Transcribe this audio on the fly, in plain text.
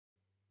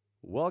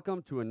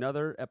Welcome to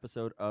another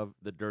episode of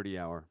The Dirty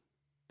Hour.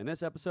 In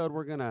this episode,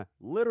 we're going to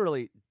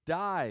literally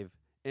dive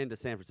into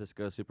San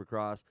Francisco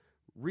Supercross,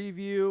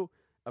 review,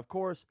 of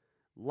course,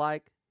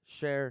 like,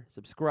 share,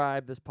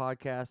 subscribe this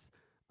podcast.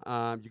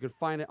 You can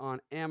find it on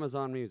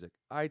Amazon Music,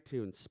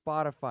 iTunes,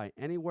 Spotify,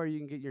 anywhere you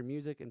can get your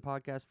music and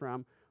podcasts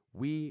from.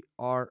 We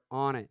are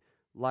on it.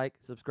 Like,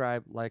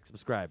 subscribe, like,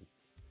 subscribe.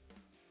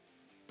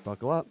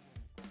 Buckle up.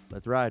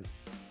 Let's ride.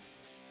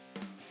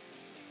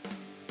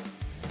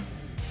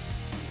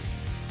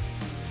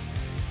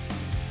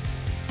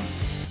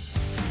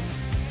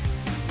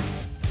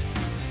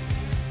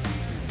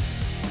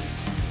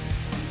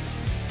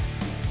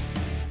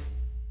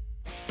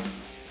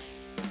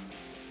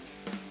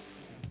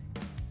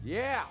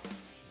 Yeah!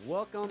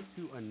 Welcome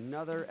to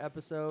another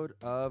episode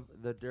of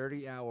The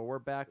Dirty Hour. We're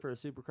back for a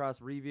Supercross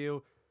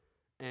review,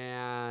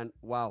 and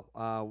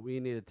wow, we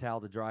need a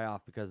towel to dry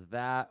off because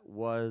that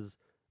was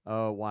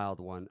a wild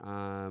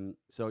one.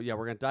 So yeah,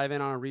 we're going to dive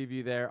in on a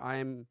review there. I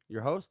am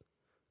your host,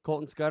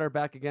 Colton Scudder,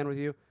 back again with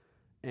you,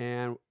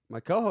 and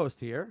my co-host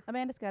here.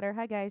 Amanda Scudder.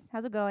 Hi, guys.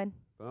 How's it going?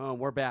 Boom,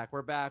 we're back.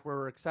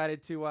 We're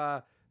excited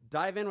to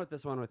dive in with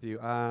this one with you.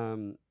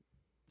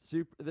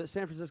 The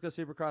San Francisco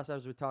Supercross,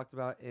 as we talked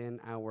about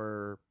in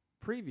our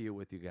preview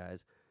with you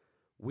guys,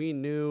 we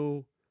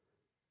knew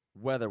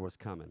weather was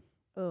coming.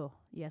 Oh,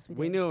 yes, we did.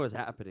 We knew it was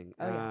happening.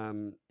 Oh, yeah.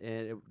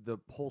 And the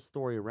whole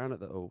story around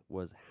it, though,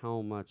 was how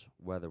much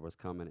weather was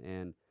coming.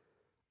 And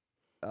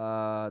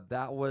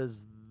that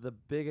was the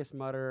biggest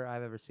mutter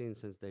I've ever seen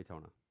since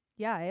Daytona.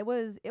 Yeah, it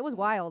was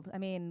wild. I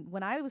mean,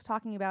 when I was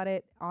talking about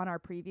it on our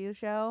preview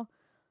show,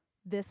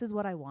 this is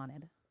what I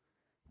wanted.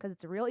 Because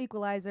it's a real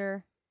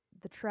equalizer.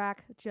 The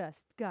track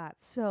just got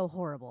so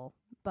horrible.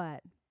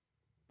 But,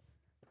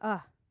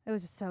 it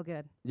was just so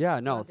good. Yeah,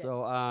 no. Loved it.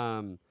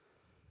 So,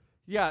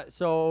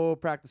 so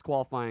practice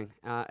qualifying,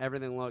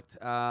 everything looked,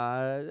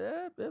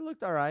 it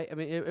looked all right. I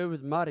mean, it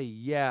was muddy,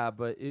 yeah,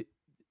 but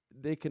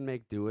they can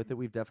make do with it.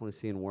 We've definitely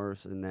seen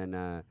worse. And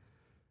then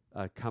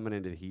coming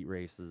into the heat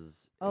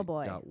races, Oh, it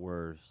boy. got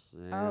worse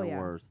and Oh, yeah.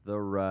 worse. The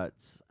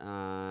ruts,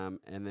 and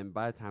then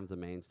by the time the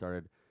main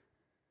started,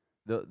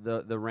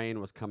 the rain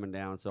was coming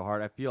down so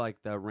hard. I feel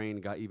like the rain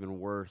got even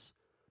worse,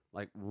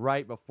 like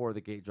right before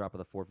the gate drop of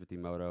the 450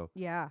 moto.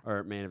 Yeah.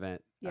 Or main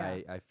event. Yeah.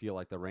 I feel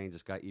like the rain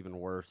just got even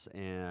worse,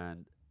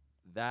 and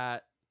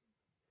that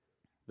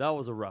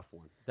was a rough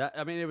one.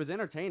 It was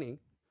entertaining.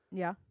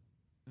 Yeah.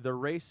 The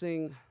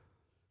racing,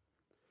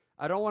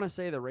 I don't want to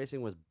say the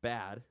racing was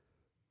bad.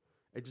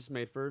 It just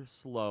made for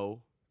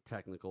slow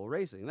technical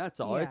racing. That's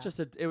all. Yeah. It's just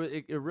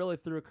it really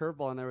threw a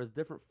curveball, and there was a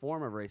different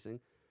form of racing.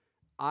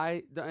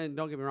 And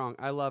don't get me wrong,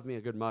 I love me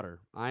a good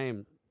mutter.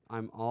 I'm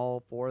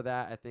all for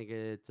that. I think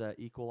it's an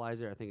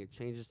equalizer. I think it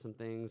changes some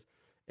things,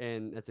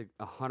 and that's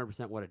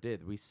 100% what it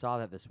did. We saw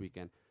that this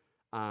weekend.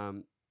 I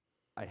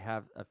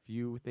have a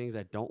few things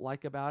I don't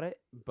like about it,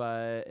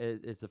 but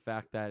it's the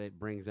fact that it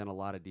brings in a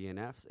lot of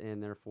DNFs,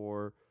 and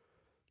therefore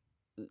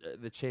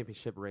the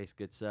championship race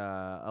gets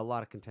a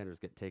lot of contenders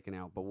get taken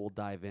out. But we'll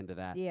dive into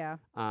that. Yeah.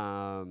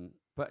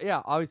 But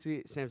yeah,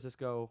 obviously San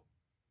Francisco,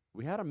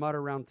 we had a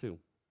mutter round 2.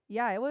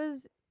 Yeah, it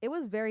was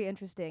very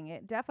interesting.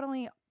 It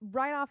definitely,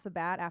 right off the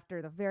bat,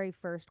 after the very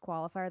first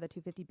qualifier, the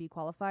 250B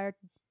qualifier,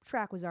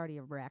 track was already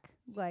a wreck.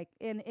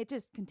 And it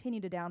just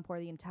continued to downpour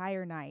the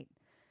entire night.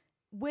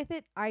 With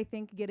it, I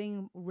think,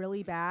 getting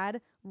really bad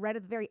right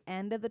at the very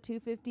end of the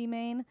 250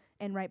 main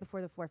and right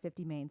before the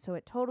 450 main. So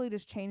it totally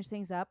just changed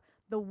things up.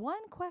 The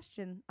one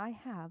question I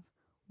have,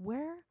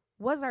 where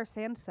was our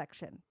sand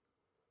section?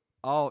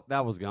 Oh,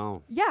 that was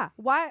gone. Yeah,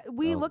 why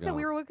we was looked at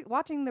we gone. were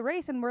watching the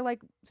race and we're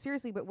like,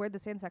 seriously, but where'd the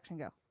sand section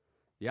go?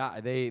 Yeah,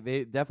 they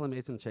definitely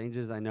made some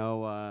changes. I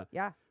know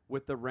Yeah.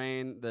 with the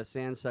rain, the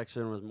sand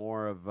section was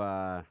more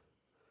of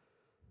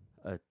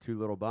 2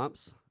 little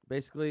bumps,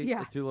 basically.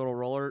 Yeah. 2 little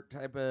roller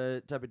type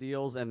of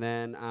deals. And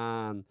then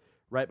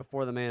right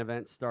before the main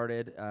event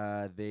started,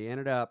 they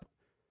ended up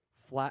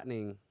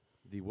flattening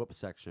the whoop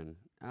section.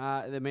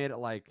 They made it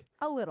like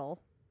A little.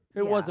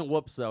 it Yeah. wasn't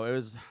whoops though. It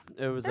was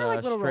They're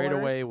like little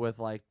straightaway rollers. with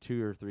like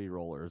 2 or 3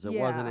 rollers. It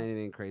Yeah. wasn't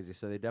anything crazy.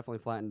 So they definitely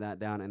flattened that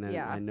down. And then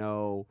Yeah. I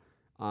know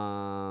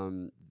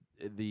I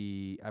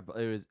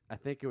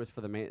think it was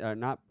for the main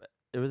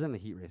it was in the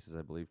heat races,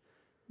 I believe.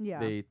 Yeah.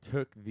 They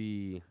took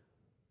the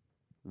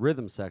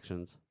rhythm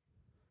sections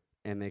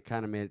and they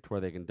kind of made it to where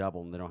they can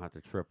double them. They don't have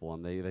to triple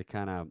them. They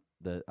kind of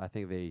I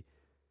think they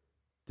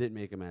didn't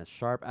make them as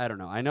sharp. I don't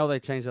know. I know they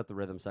changed up the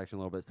rhythm section a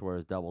little bit to where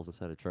it's doubles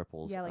instead of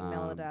triples. Yeah, like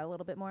mellowed out a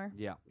little bit more.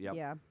 Yeah, yep.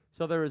 Yeah.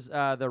 So there was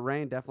the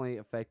rain definitely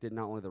affected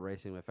not only the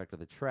racing, but affected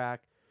the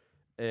track.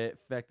 It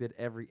affected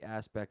every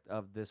aspect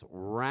of this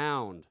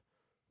round.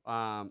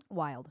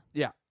 Wild.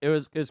 Yeah, it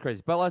was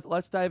crazy. But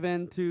let's dive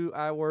into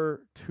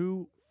our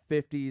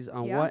 250s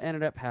on Yeah. what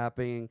ended up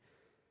happening.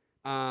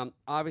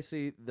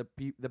 Obviously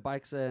the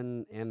bikes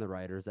and the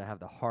riders that have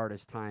the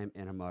hardest time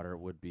in a mutter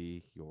would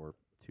be your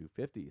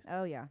 250s.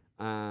 Oh, yeah.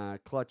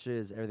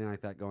 Clutches, everything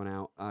like that going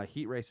out.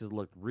 Heat races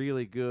looked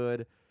really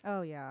good.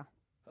 Oh, yeah.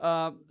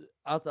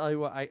 I'll tell you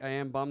what, I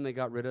am bummed they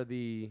got rid of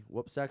the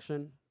whoop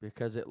section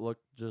because it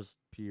looked just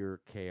pure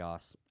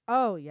chaos.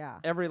 Oh yeah.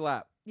 Every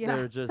lap, Yeah.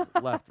 they're just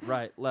left,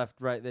 right, left,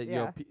 right. That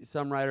Yeah.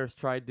 some riders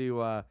tried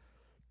to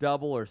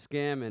double or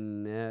skim,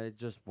 and it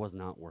just was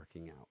not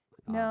working out.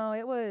 No,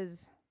 it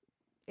was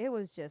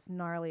just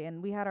gnarly.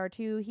 And we had our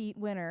 2 heat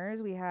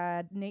winners. We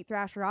had Nate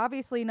Thrasher,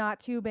 obviously not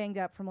too banged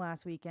up from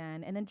last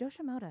weekend, and then Joe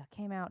Shimoda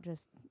came out,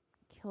 just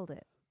killed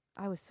it.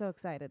 I was so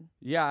excited.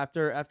 Yeah,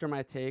 after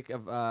my take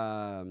of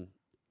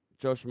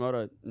Joe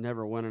Shimoda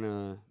never winning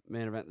a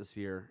main event this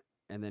year,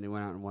 and then he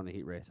went out and won the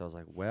heat race, I was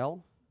like,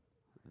 well,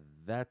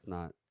 that's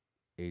not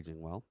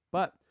aging well.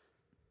 But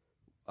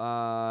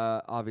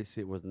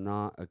obviously, it was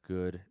not a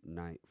good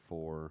night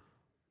for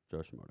Joe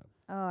Shimoda.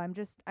 Oh,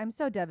 I'm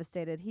so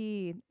devastated.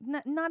 He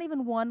not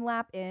even 1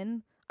 lap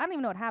in. I don't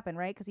even know what happened,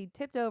 right? Because he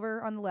tipped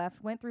over on the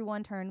left, went through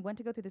 1 turn, went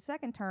to go through the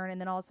second turn, and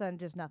then all of a sudden,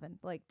 just nothing.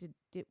 Like, did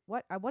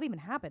what even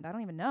happened? I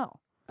don't even know.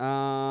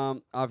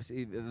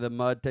 Obviously, the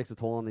mud takes a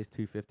toll on these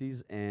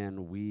 250s,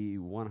 and we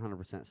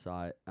 100%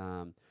 saw it.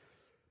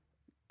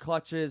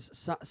 Clutches,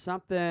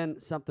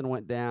 something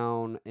went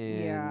down,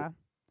 and Yeah.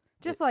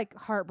 Just like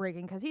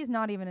heartbreaking because he's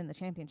not even in the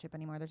championship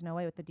anymore. There's no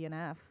way with the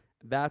DNF.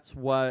 that's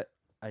what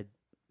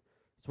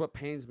it's what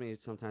pains me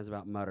sometimes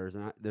about mutters,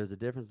 and there's a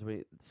difference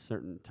between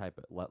certain type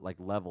of like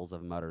levels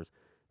of mutters.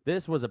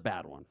 This was a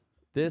bad one.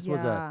 This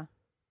was a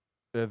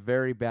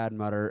very bad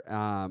mutter.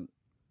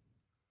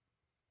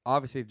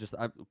 Obviously,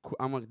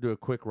 I'm going to do a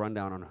quick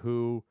rundown on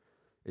who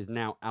is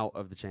now out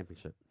of the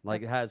championship.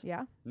 Like, it has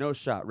no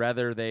shot.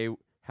 Rather, they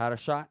had a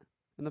shot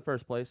in the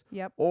first place.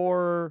 Yep.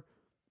 Or,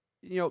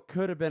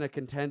 could have been a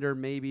contender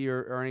maybe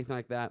or anything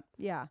like that.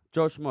 Yeah.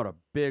 Joe Shimoda,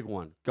 big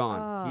one,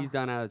 gone. He's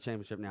done out of the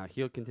championship now.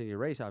 He'll continue to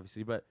race,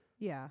 obviously, but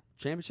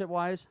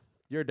championship-wise,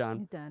 you're done.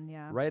 He's done,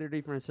 yeah. Right at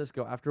Muddy San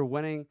Fransisco, after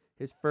winning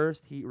his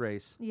first heat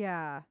race.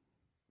 Yeah.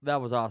 That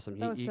was awesome.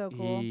 That was so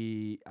cool.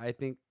 I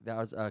think that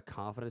was a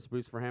confidence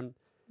boost for him.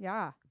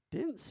 Yeah.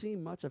 Didn't see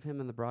much of him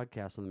in the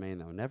broadcast on the main,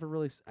 though. Never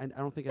really. I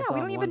don't think I saw him.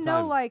 We don't even one know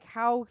time. like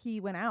how he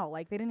went out.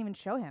 Like, they didn't even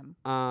show him.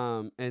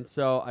 And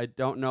so I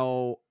don't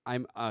know.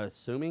 I'm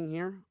assuming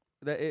here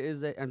that it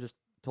is I'm just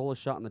totally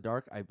shot in the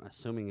dark. I'm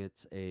assuming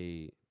it's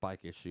a bike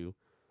issue.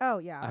 Oh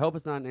yeah. I hope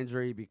it's not an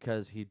injury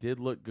because he did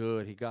look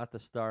good. He got the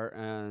start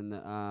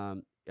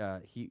and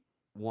he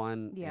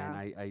won.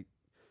 Yeah. And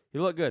he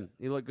looked good.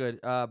 He looked good.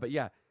 But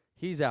yeah,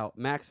 he's out.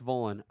 Max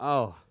Volan.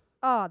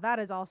 Oh, that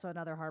is also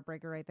another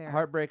heartbreaker right there.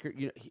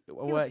 Heartbreaker.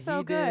 What looked so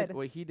he good. did.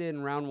 What he did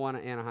in round 1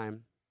 at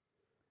Anaheim.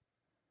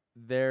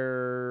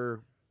 There.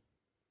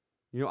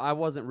 I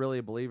wasn't really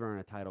a believer in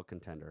a title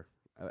contender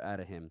out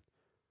of him,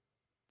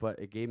 but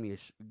it gave me a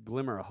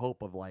glimmer of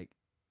hope of like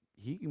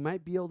he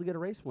might be able to get a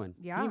race win.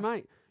 Yeah. He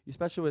might,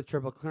 especially with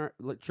triple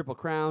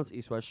crowns,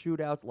 East-West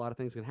shootouts. A lot of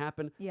things can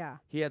happen. Yeah.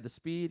 He had the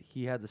speed.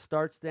 He had the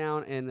starts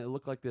down, and it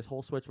looked like this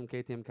whole switch from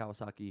KTM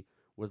Kawasaki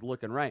was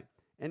looking right.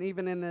 And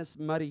even in this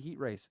muddy heat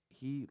race,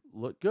 he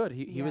looked good.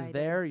 He was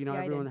there.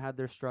 Everyone had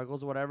their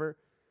struggles or whatever.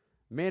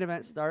 Main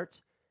event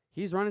starts.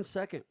 He's running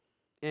second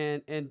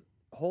and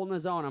holding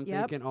his own. I'm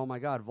thinking, oh, my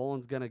God,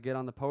 Volan's going to get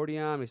on the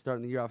podium. He's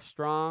starting the year off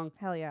strong.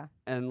 Hell yeah.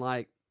 And,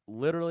 like,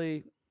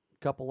 literally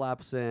a couple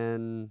laps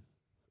in,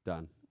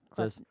 done.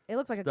 It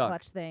looks like stuck. a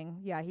clutch thing.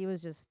 Yeah, he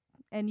was just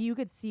 – and you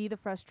could see the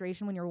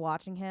frustration when you're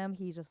watching him.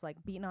 He's just,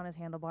 like, beating on his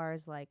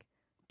handlebars, like,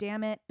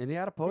 damn it. And he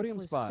had a podium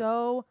this was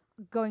spot.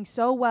 Going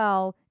so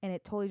well, and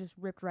it totally just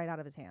ripped right out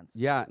of his hands.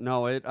 Yeah,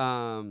 no, it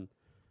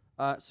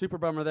super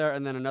bummer there,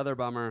 and then another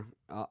bummer,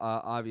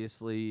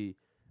 obviously,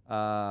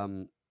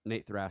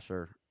 Nate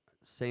Thrasher,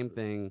 same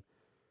thing.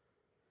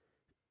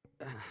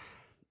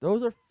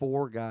 Those are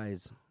 4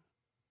 guys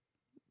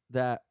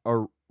that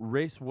are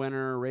race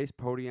winner, race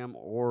podium,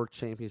 or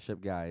championship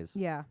guys.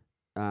 Yeah.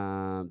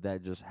 That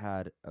just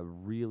had a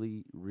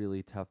really,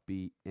 really tough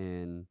beat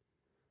in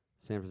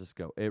San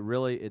Francisco. It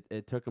really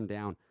it took them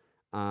down.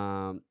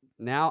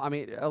 Now, I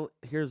mean,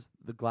 here's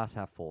the glass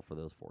half full for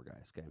those 4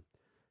 guys. Okay,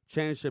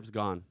 championship's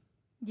gone.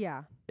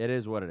 Yeah. It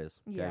is what it is.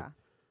 Okay?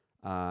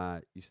 Yeah.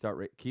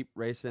 You keep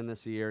racing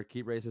this year,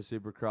 keep racing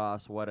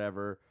Supercross,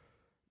 whatever.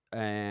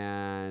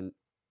 And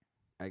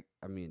I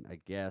mean, I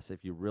guess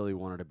if you really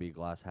wanted to be a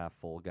glass half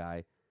full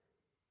guy,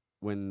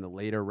 when the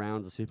later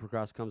rounds of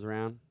Supercross comes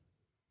around,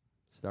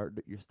 start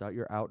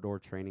your outdoor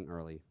training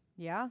early.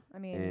 Yeah, I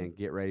mean, and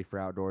get ready for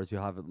outdoors.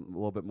 You'll have a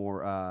little bit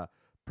more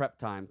prep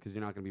time because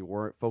you're not going to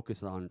be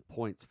focused on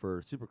points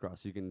for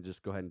Supercross. You can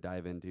just go ahead and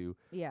dive into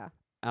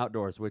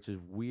outdoors, which is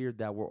weird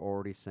that we're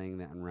already saying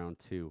that in round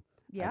 2.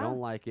 Yeah. I don't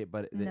like it,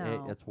 but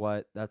No.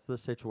 that's the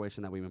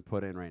situation that we've been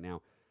put in right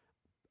now.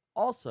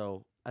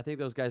 Also, I think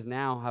those guys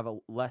now have a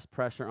less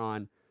pressure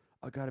on.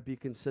 I got to be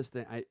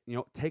consistent.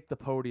 Take the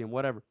podium,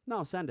 whatever.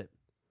 No, send it.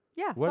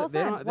 Yeah, full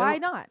send. Why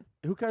not?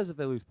 Who cares if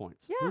they lose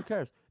points? Yeah. Who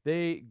cares?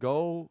 They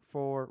go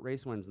for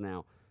race wins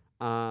now.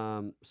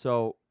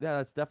 So yeah,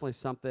 that's definitely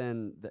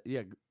something that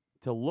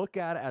to look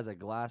at it as a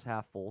glass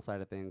half full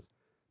side of things.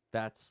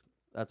 That's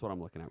what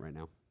I'm looking at right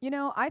now.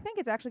 I think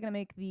it's actually going to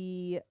make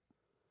the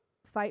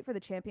fight for the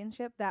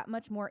championship that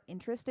much more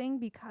interesting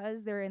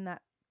because they're in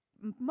that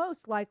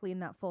most likely in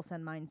that full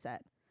send mindset.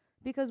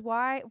 Because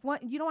why?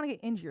 What, you don't want to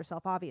get injure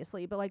yourself,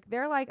 obviously, but like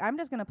they're like, I'm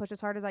just gonna push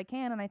as hard as I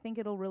can, and I think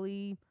it'll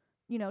really,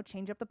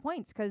 change up the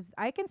points. Because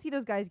I can see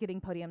those guys getting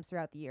podiums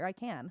throughout the year. I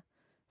can.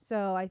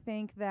 So I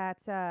think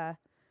that I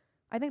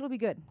think it'll be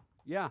good.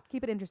 Yeah.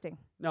 Keep it interesting.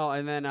 No,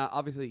 and then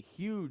obviously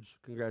huge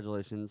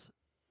congratulations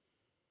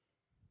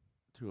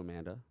to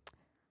Amanda.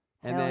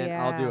 And Hell then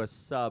I'll do yeah. a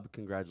sub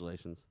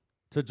congratulations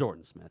to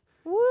Jordan Smith.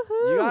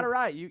 Woohoo! You got it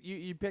right.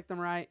 You picked them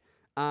right.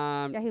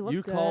 He looked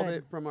you called good.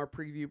 it from our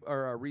preview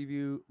or our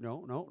review.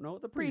 No,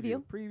 the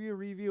Preview. preview,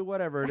 review,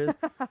 whatever it is.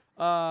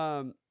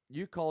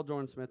 You called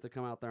Jordan Smith to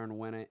come out there and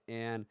win it,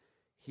 and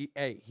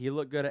he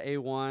looked good at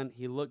A1.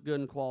 He looked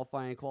good in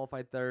qualifying,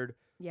 qualified third.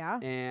 Yeah.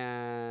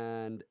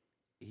 And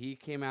he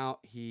came out.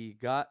 He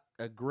got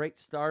a great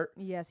start.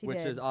 Yes, he which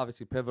did. is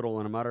obviously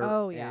pivotal in a mutter.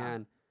 Oh, yeah.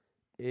 And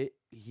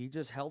he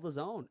just held his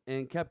own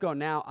and kept going.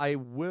 Now I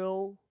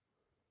will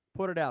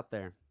put it out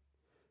there.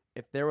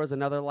 If there was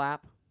another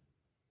lap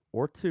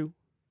or two,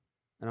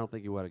 I don't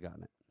think he would have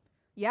gotten it.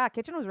 Yeah,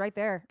 Kitchen was right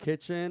there.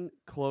 Kitchen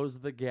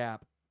closed the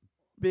gap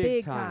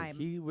big time.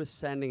 He was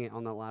sending it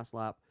on that last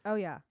lap. Oh,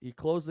 yeah. He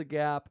closed the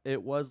gap.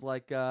 It was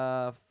like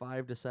 5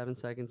 to 7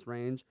 seconds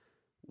range.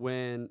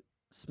 When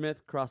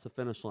Smith crossed the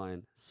finish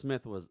line,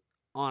 Smith was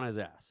on his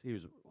ass. He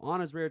was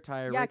on his rear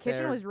tire. Yeah, right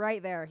Kitchen there. was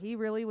right there. He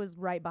really was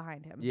right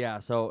behind him. Yeah,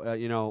 so,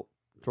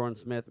 Jordan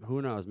Smith,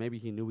 who knows? Maybe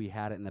he knew he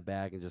had it in the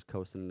bag and just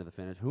coasted into the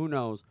finish. Who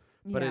knows?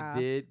 But Yeah. it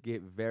did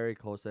get very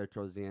close there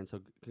towards the end.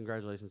 So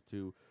congratulations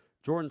to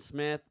Jordan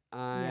Smith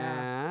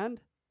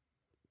and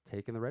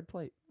taking the red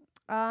plate.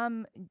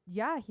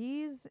 Yeah,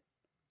 he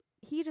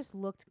just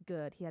looked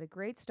good. He had a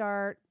great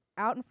start,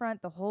 out in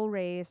front the whole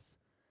race.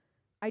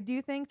 I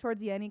do think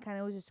towards the end he kind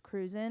of was just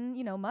cruising.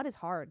 Mud is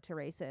hard to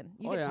race in.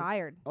 You get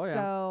tired. Oh, yeah.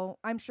 So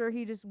I'm sure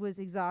he just was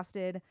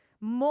exhausted.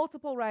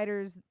 Multiple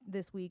riders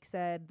this week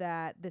said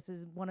that this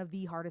is one of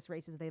the hardest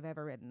races they've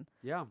ever ridden.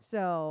 Yeah.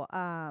 So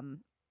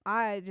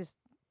I just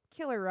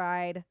killer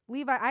ride.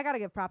 Levi, I gotta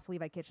give props to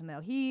Levi Kitchen though.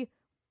 He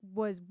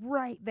was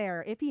right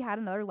there. If he had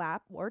another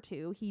lap or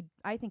two,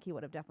 I think he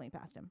would have definitely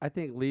passed him. I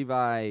think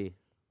Levi,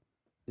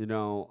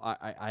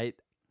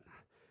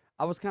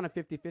 I was kind of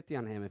 50-50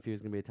 on him if he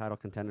was going to be a title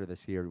contender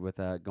this year with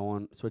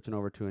switching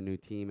over to a new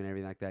team and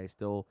everything like that. He's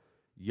still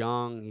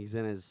young. He's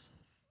in his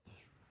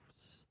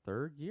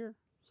third year,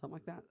 something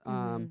like that.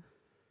 Mm-hmm.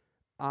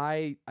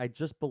 I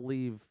just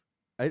believe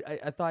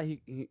I thought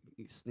he'd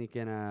sneak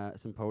in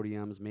some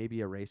podiums,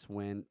 maybe a race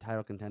win,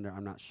 title contender.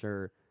 I'm not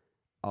sure.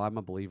 Oh, I'm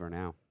a believer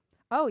now.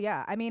 Oh,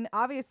 yeah. I mean,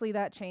 obviously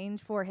that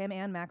change for him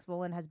and Max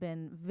Volan has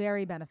been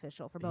very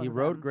beneficial for both He of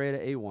rode them. great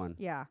at A1.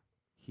 Yeah.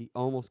 He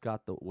almost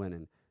got the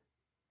winning.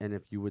 And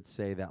if you would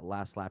say that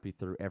last lap he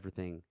threw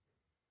everything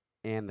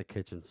and the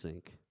kitchen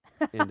sink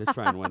in to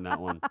try and win that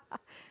one.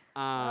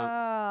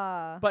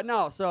 But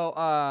no,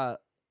 so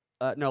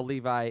no,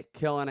 Levi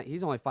killing it.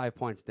 He's only 5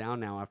 points down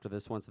now after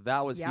this one, so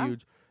that was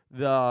huge.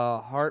 The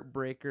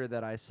heartbreaker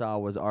that I saw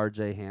was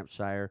RJ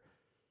Hampshire.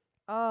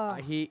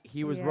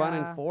 He was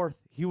running fourth.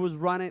 He was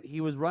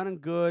running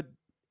good,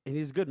 and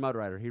he's a good mud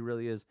rider. He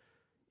really is.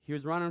 He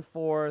was running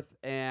fourth,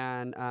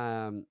 and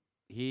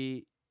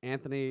Anthony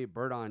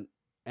Burdon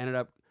ended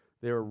up.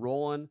 They were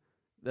rolling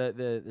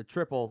the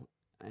triple,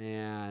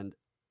 and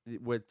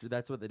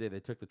that's what they did. They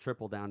took the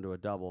triple down to a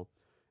double.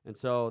 And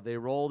so they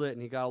rolled it,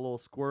 and he got a little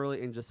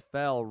squirrely and just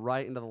fell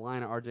right into the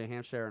line of RJ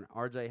Hampshire, and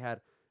RJ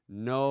had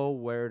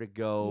nowhere to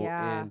go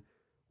and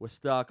was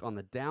stuck on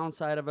the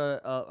downside of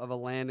a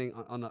landing,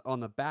 on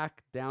the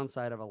back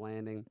downside of a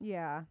landing.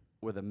 Yeah.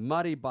 With a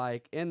muddy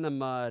bike in the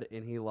mud,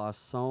 and he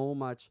lost so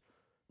much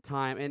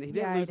time. And he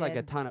didn't lose like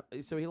a ton of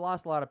 – so he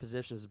lost a lot of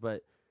positions,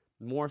 but –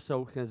 more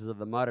so because of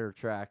the mudder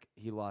track,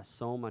 he lost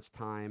so much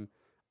time,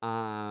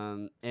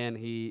 and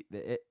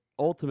it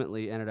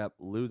ultimately ended up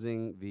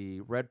losing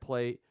the red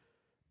plate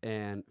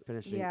and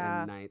finishing in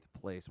 9th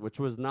place,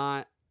 which was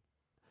not,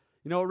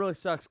 it really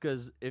sucks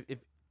because if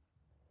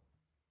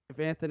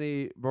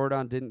Anthony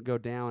Bourdon didn't go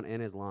down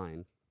in his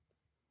line,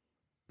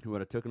 he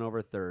would have taken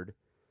over third.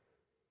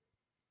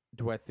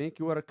 Do I think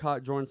he would have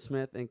caught Jordan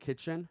Smith and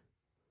Kitchen?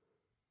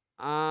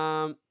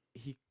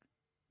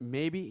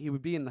 Maybe he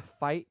would be in the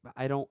fight, but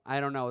I don't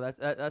know.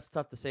 That's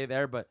tough to say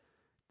there, but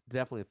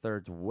definitely a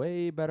third's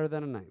way better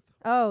than a 9th.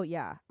 Oh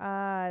yeah,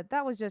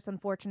 that was just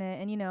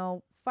unfortunate.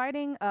 And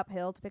fighting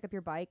uphill to pick up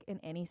your bike in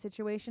any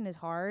situation is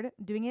hard.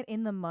 Doing it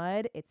in the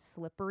mud, it's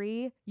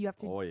slippery. You have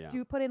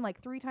to put in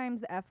like 3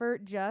 times the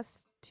effort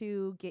just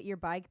to get your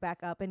bike back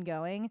up and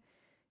going.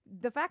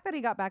 The fact that he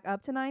got back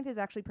up to 9th is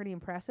actually pretty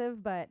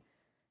impressive, but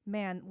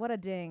man, what a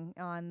ding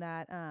on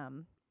that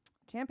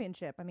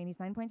championship. I mean, he's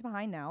 9 points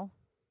behind now.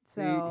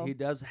 So he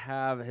does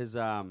have his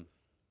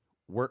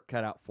work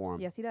cut out for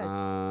him. Yes, he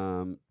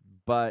does.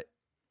 But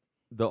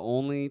the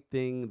only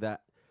thing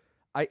that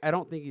I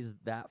don't think he's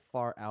that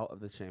far out of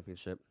the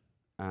championship.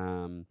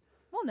 Well,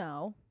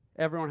 no.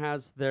 everyone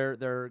has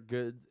their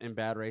good and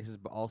bad races,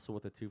 but also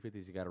with the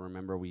 250s, you got to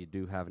remember we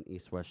do have an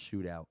east-west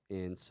shootout,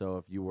 and so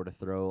if you were to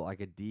throw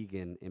like a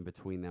Deegan in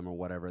between them or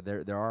whatever,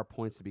 there are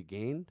points to be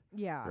gained,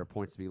 Yeah. there are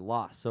points to be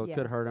lost, so it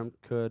could hurt Yes.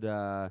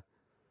 them,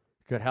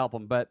 could help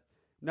them, but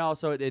no,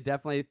 so it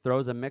definitely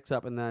throws a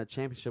mix-up in the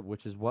championship,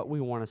 which is what we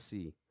want to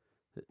see.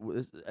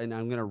 And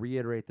I'm going to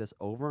reiterate this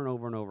over and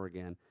over and over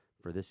again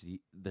for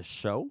the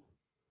show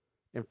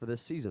and for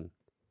this season.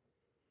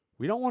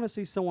 We don't want to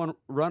see someone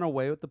run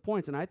away with the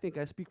points, and I think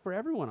I speak for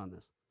everyone on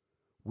this.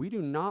 We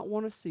do not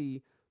want to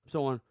see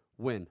someone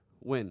win,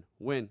 win,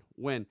 win,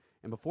 win,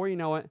 and before you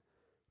know it,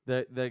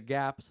 the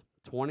gaps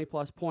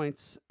 20+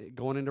 points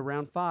going into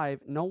round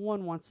 5. No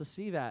one wants to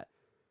see that.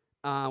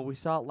 We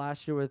saw it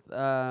last year with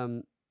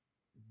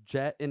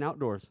Jett in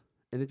outdoors,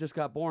 and it just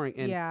got boring.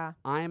 And Yeah.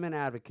 I am an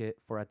advocate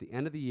for at the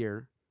end of the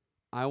year,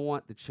 I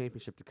want the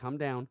championship to come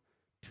down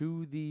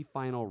to the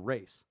final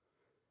race.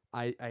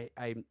 I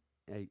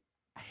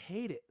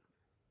hate it.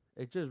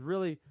 It just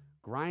really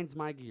grinds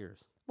my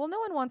gears Well, no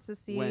one wants to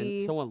when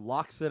see. someone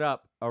locks it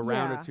up a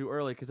round Yeah. or two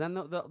early, because then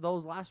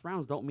those last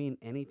rounds don't mean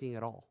anything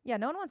at all. Yeah,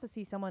 no one wants to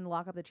see someone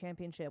lock up the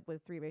championship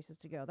with 3 races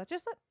to go. That's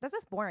just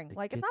boring. It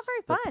Like, it's not gets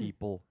very the fun.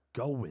 people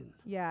going.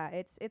 Yeah,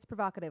 it's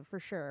provocative for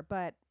sure,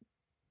 but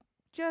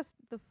just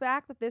the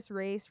fact that this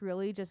race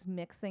really just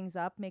mixed things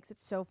up makes it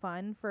so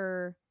fun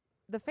for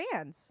the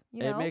fans.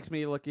 You know, It makes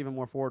me look even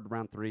more forward to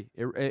round 3.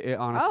 It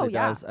honestly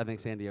yeah. does. I think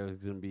San Diego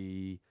is going to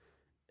be.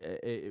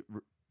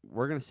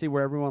 We're going to see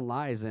where everyone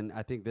lies, and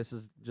I think this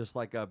is just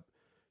like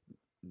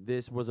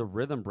this was a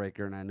rhythm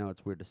breaker, and I know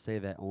it's weird to say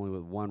that only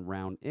with one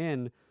round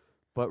in,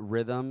 but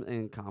rhythm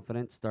and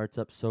confidence starts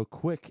up so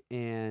quick,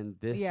 and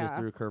this just Yeah.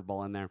 threw a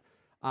curveball in there.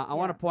 I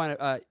want to Yeah. point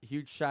a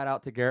huge shout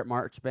out to Garrett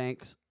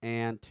Marchbanks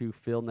and to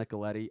Phil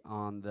Nicoletti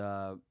on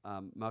the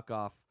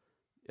Muck-Off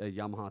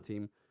Yamaha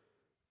team.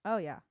 Oh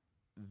yeah.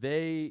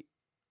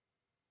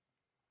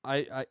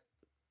 I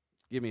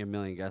give me a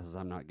million guesses.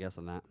 I'm not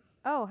guessing that.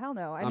 Oh hell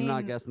no. I I'm mean,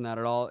 not guessing that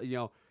at all.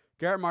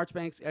 Garrett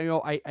Marchbanks.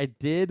 I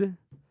did.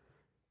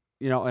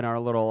 In our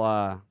little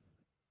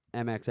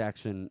MX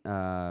Action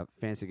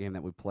fantasy game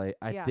that we play,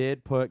 I Yeah.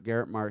 did put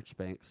Garrett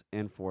Marchbanks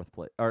in 4th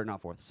place, or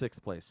not 4th,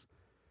 6th place.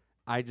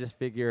 I just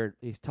figured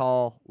he's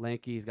tall,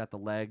 lanky, he's got the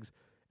legs.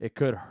 It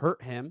could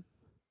hurt him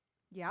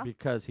Yeah.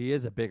 because he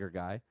is a bigger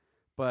guy.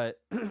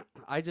 But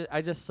I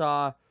just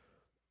saw,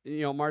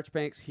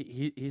 Marchbanks.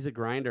 He's a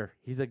grinder.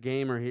 He's a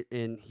gamer,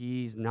 and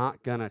he's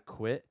not gonna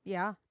quit.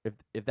 Yeah.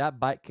 If that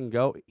bike can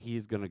go,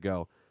 he's gonna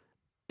go.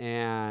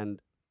 And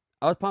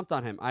I was pumped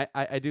on him.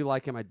 I do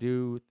like him.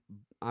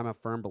 I'm a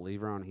firm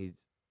believer on he's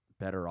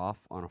better off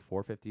on a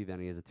 450 than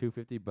he is a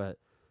 250. But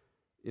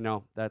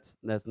that's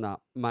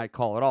not my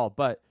call at all.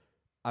 But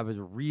I was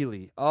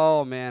really,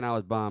 oh man, I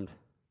was bummed.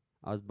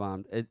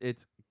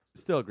 It's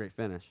still a great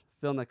finish.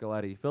 Phil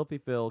Nicoletti, Filthy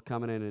Phil,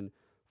 coming in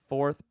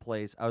 4th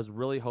place. I was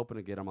really hoping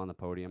to get him on the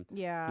podium.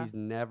 Yeah. He's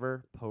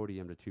never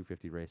podiumed a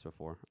 250 race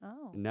before.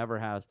 Oh. Never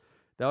has.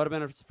 That would have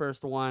been his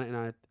first one,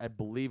 and I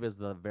believe is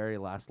the very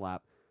last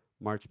lap.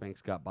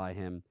 Marchbanks got by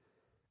him,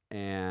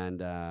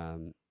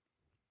 and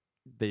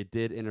they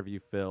did interview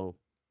Phil.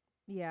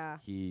 Yeah.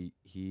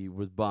 He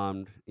was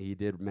bummed. He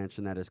did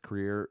mention that his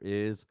career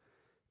is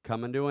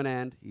coming to an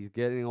end. He's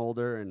getting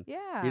older, and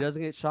Yeah. he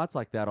doesn't get shots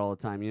like that all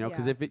the time.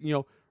 Because Yeah. if it,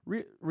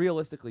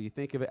 realistically, you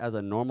think of it as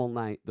a normal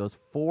night, those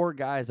 4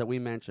 guys that we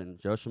mentioned,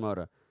 Joe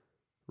Shimoda,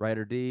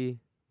 Ryder D,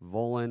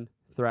 Volan,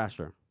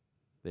 Thrasher,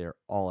 they are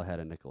all ahead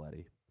of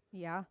Nicoletti.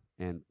 Yeah.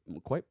 And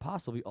quite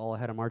possibly all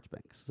ahead of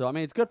Marchbanks. So, I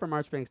mean, it's good for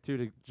Marchbanks, too,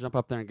 to jump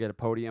up there and get a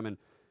podium, and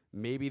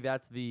maybe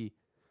that's the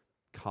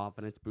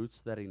confidence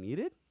boost that he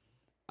needed.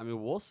 I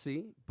mean, we'll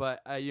see.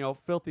 But,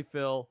 Filthy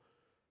Phil,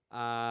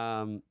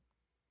 hell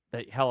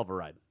of a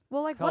ride.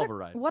 Well, like Hell of a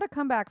ride. what a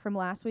comeback from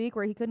last week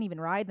where he couldn't even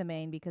ride the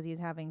main because he was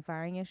having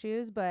firing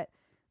issues. But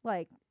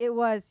like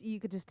you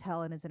could just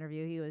tell in his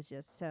interview he was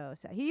just so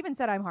sad. He even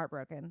said, "I'm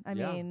heartbroken." I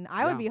Yeah, mean,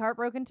 I would yeah. be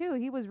heartbroken too.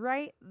 He was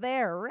right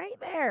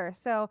there.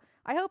 So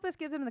I hope this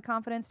gives him the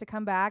confidence to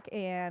come back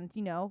and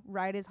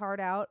ride his heart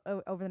out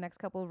over the next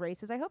couple of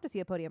races. I hope to see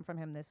a podium from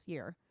him this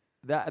year.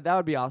 That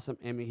would be awesome.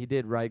 I mean, he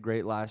did ride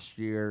great last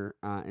year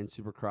in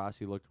Supercross.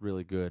 He looked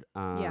really good.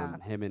 Yeah.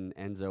 Him and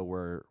Enzo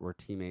were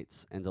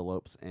teammates, Enzo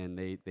Lopes, and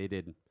they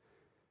did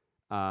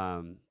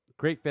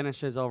great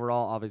finishes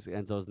overall. Obviously,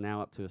 Enzo's now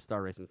up to the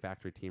Star Racing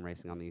Factory team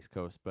racing on the East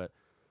Coast. But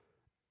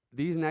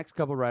these next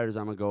couple riders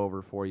I'm going to go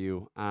over for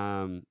you,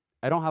 I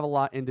don't have a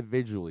lot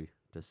individually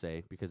to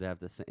say because I have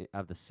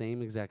the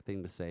same exact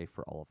thing to say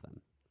for all of them.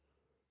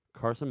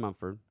 Carson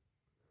Mumford,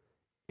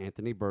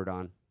 Anthony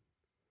Bourdon,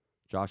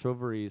 Joshua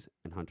Varese,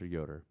 and Hunter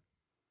Yoder.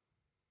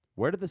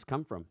 Where did this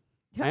come from?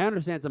 I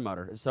understand it's a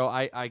motor, so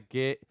I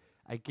get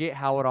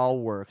how it all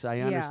works. I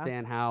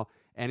understand how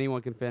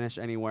anyone can finish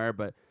anywhere,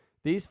 but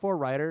these 4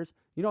 riders,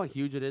 you know how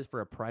huge it is for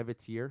a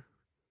privateer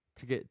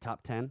to get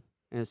top 10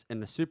 in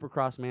the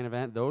Supercross main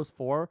event. Those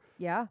 4,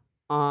 Yeah.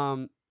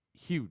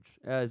 huge,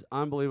 is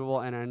unbelievable.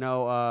 And I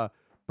know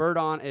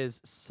Bourdon is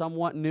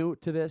somewhat new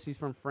to this. He's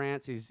from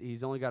France.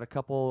 He's only got a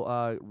couple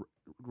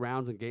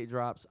rounds and gate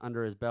drops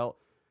under his belt.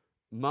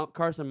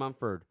 Carson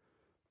Mumford,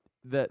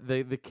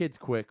 the kid's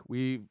quick.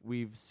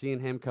 We've seen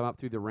him come up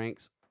through the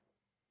ranks.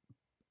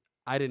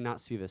 I did not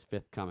see this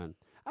fifth coming.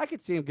 I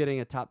could see him getting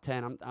a top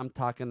 10. I'm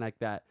talking like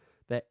that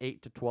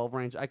 8 to 12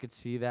 range. I could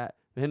see that.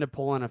 For him to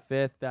pull in a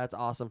fifth, that's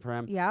awesome for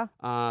him. Yeah.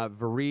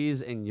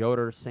 Varese and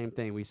Yoder, same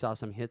thing. We saw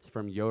some hits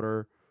from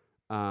Yoder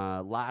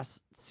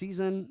last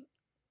season.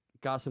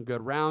 Got some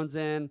good rounds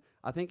in.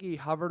 I think he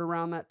hovered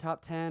around that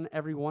top 10.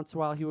 Every once in a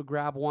while, he would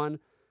grab one.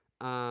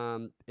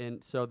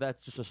 And so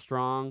that's just a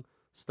strong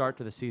start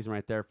to the season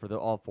right there for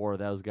all four of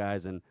those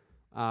guys. And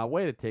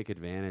way to take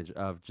advantage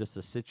of just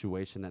a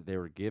situation that they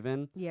were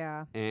given.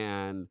 Yeah.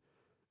 And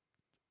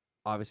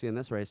obviously in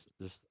this race,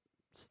 just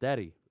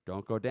steady.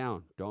 Don't go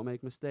down. Don't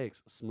make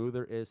mistakes.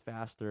 Smoother is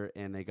faster,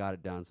 and they got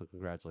it done, so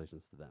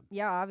congratulations to them.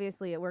 Yeah,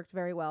 obviously it worked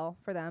very well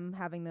for them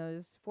having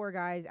those four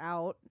guys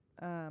out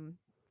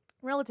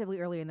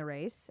relatively early in the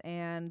race,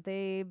 and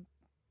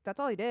that's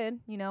all they did.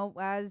 You know,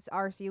 as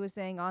RC was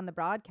saying on the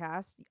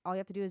broadcast, all you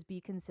have to do is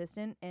be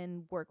consistent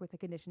and work with the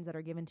conditions that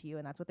are given to you,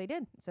 and that's what they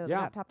did. So they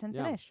got top 10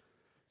 finish.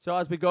 So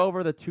as we go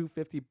over the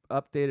 250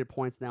 updated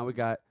points, now we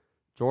got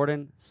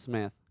Jordan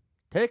Smith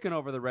taking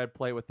over the red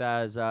plate with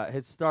that as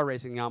his Star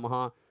Racing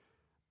Yamaha.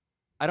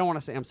 I don't want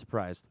to say I'm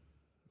surprised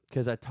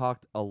because I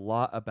talked a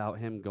lot about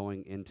him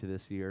going into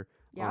this year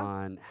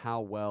on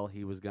how well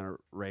he was going to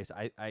race.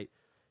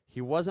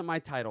 He wasn't my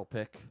title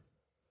pick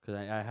because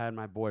I had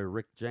my boy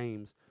Rick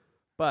James,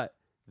 but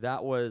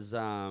that was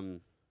I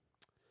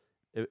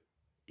knew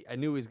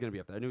he was going to be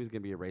up there. I knew he was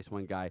going to be a race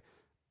one guy.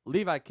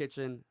 Levi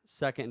Kitchen,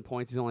 second in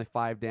points. He's only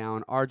 5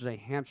 down. RJ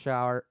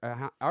Hampshire,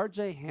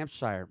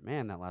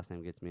 man, that last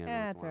name gets me.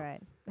 Yeah, that's all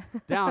right.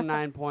 Down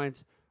 9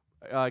 points.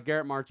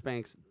 Garrett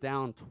Marchbanks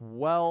down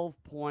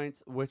 12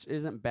 points, which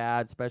isn't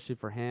bad, especially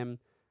for him.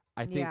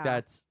 I think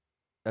that's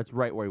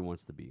right where he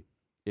wants to be.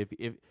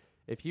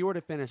 If he were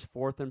to finish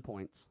 4th in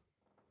points,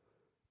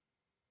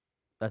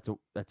 that's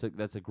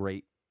a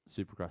great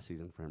Supercross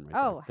season for him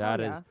right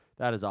there.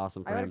 That is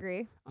awesome for him. I would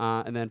agree.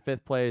 And then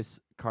 5th place,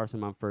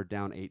 Carson Mumford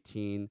down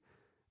 18.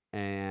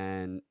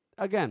 And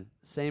again,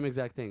 same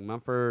exact thing.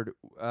 Mumford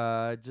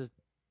just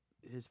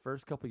his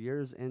first couple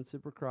years in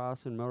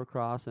Supercross and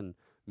motocross and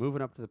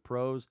moving up to the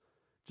pros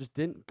just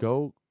didn't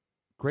go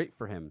great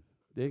for him.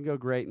 Didn't go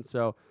great. And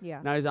so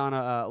now he's on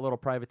a little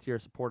privateer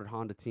supported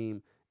Honda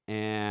team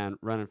and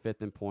running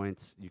 5th in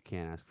points. You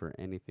can't ask for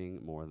anything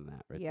more than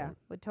that right there. Yeah,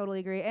 would totally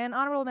agree. And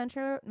honorable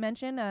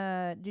mention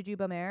Juju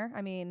Bomer.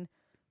 I mean,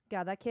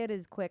 God, that kid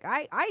is quick.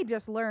 I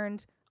just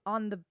learned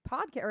on the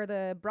podcast or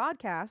the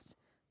broadcast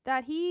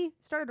that he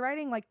started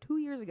riding like 2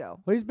 years ago.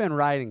 Well, he's been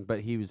riding, but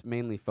he was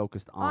mainly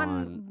focused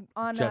on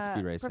jet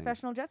ski racing.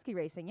 Professional jet ski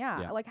racing,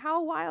 yeah. Like,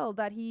 how wild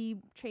that he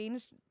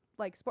changed,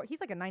 like, sport. He's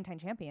like a 9-time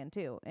champion,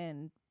 too,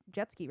 in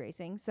jet ski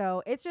racing.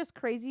 So it's just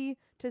crazy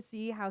to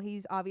see how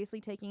he's obviously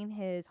taking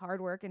his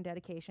hard work and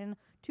dedication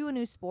to a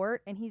new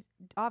sport, and he's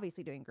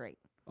obviously doing great.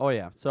 Oh,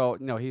 yeah. So,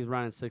 no, he's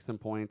running 6th in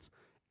points,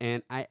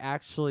 and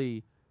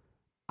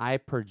I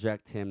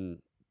project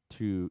him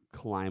to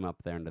climb up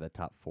there into the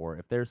top 4.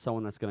 If there's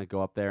someone that's going to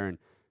go up there and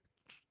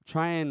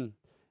try and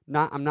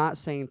I'm not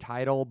saying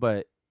title,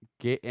 but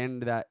get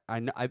into that.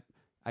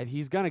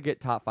 He's going to get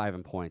top 5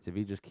 in points if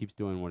he just keeps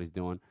doing what he's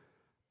doing.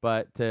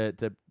 But to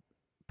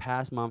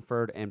pass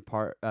Mumford and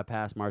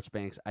pass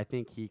Marchbanks, I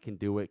think he can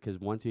do it because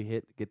once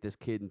you get this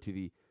kid into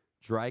the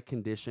dry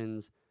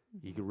conditions,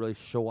 he can really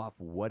show off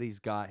what he's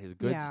got, his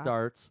good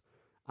starts.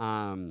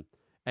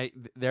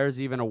 There's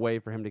even a way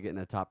for him to get in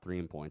the top 3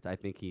 in points. I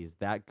think he's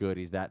that good.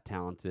 He's that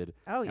talented.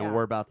 Oh, yeah. And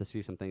we're about to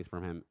see some things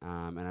from him.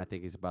 And I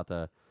think he's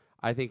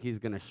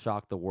going to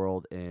shock the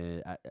world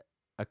in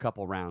a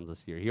couple rounds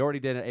this year. He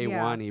already did at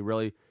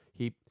A1.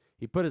 Yeah.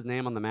 He put his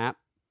name on the map.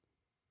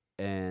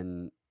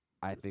 And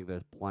I think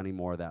there's plenty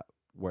more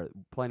where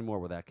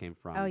that came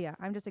from. Oh, yeah.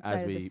 I'm just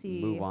excited to see.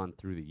 As we move on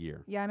through the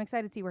year. Yeah, I'm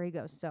excited to see where he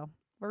goes. So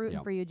we're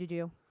rooting for you,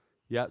 Juju.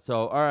 Yeah.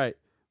 So, all right.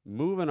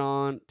 Moving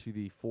on to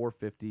the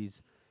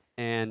 450s.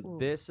 And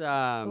this,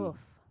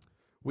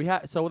 we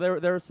had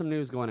there was some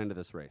news going into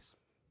this race.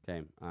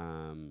 Okay,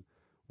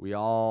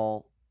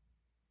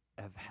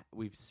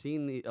 we've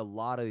seen a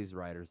lot of these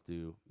riders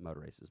do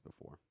motor races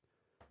before.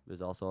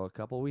 There's also a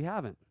couple we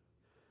haven't.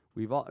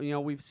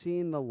 We've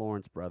seen the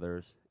Lawrence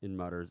brothers in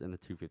motors in the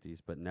 250s,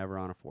 but never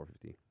on a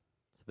 450.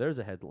 So there's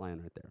a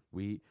headline right there.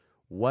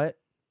 What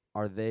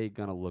are they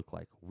gonna look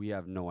like? We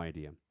have no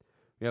idea.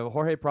 We have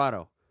Jorge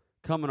Prado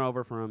coming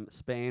over from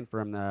Spain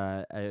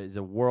is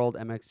a world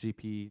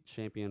MXGP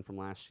champion from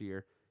last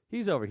year.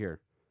 He's over here.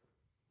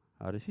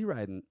 How does he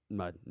ride in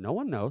mud? No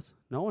one knows.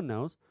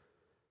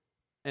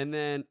 And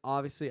then,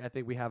 obviously, I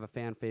think we have a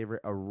fan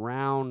favorite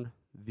around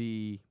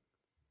the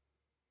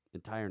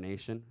entire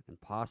nation and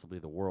possibly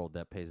the world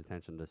that pays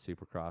attention to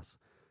Supercross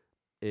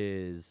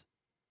is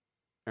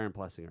Aaron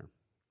Plessinger.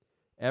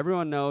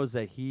 Everyone knows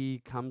that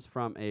he comes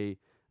from a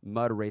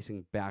mud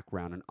racing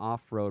background, an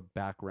off-road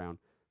background.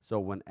 So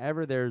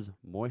whenever there's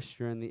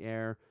moisture in the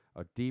air,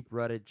 a deep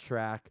rutted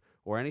track,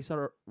 or any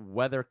sort of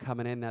weather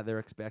coming in that they're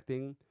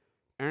expecting,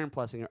 Aaron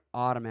Plessinger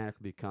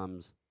automatically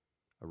becomes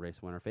a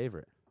race winner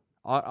favorite.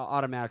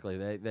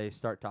 Automatically, they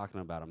start talking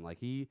about him like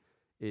he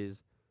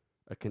is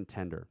a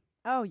contender.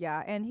 Oh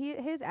yeah, and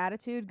his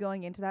attitude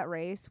going into that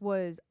race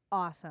was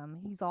awesome.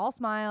 He's all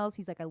smiles.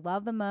 He's like, I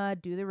love the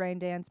mud. Do the rain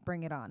dance.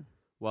 Bring it on.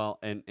 Well,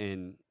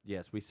 and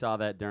yes, we saw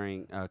that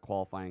during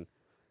qualifying.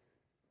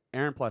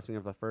 Aaron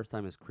Plessinger, for the first time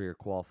in his career,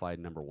 qualified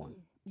number 1.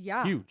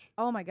 Yeah. Huge.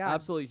 Oh my God.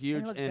 Absolutely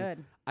huge. And he looked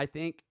good. I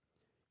think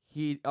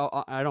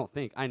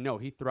I know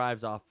he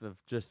thrives off of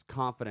just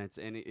confidence,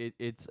 and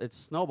it's a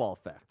snowball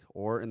effect,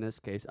 or in this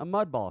case, a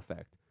mud ball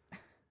effect.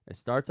 It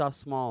starts off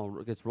small,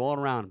 gets rolling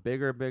around,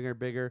 bigger, bigger,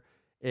 bigger,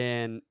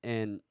 and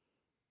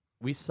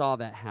we saw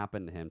that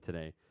happen to him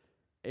today.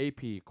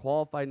 AP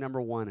qualified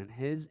number 1 in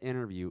his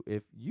interview.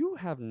 If you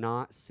have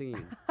not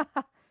seen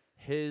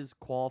his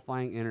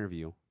qualifying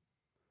interview,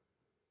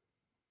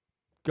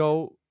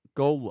 go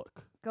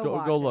look. Go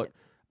watch look. it.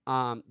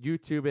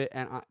 YouTube it,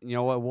 and you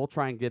know what? We'll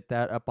try and get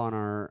that up on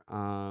our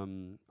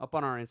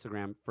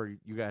Instagram for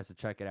you guys to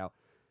check it out.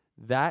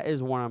 That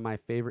is one of my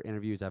favorite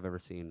interviews I've ever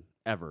seen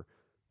ever.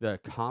 The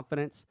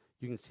confidence,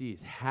 you can see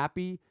he's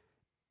happy,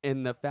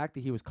 and the fact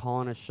that he was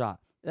calling a shot.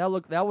 That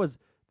was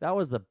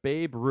the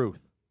Babe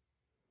Ruth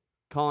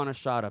calling a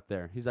shot up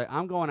there. He's like,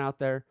 I'm going out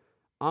there,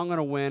 I'm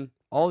gonna win.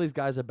 All these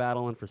guys are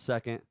battling for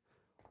second.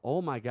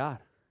 Oh my God.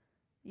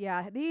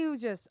 Yeah, he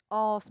was just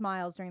all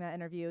smiles during that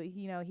interview.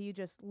 He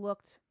just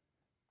looked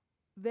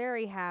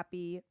very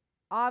happy,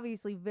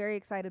 obviously very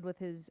excited with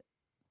his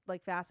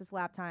fastest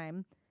lap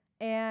time,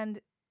 and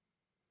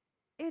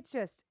it's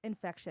just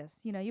infectious.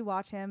 You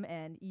watch him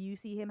and you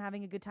see him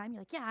having a good time.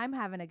 You're like, yeah, I'm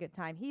having a good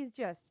time. He's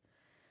just,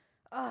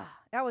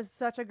 that was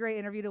such a great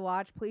interview to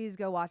watch. Please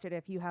go watch it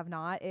if you have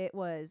not. It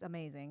was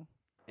amazing.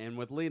 And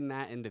with leading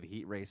that into the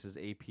heat races,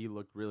 AP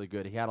looked really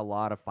good. He had a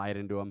lot of fight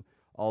into him.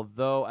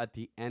 Although at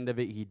the end of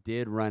it, he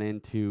did run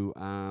into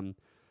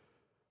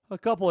a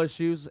couple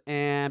issues,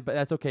 but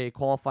that's okay. He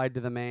qualified to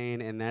the main,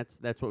 and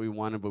that's what we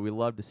wanted. But we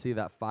love to see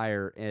that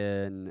fire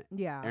in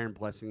Aaron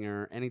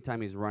Plessinger.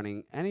 Anytime he's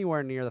running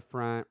anywhere near the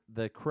front,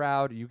 the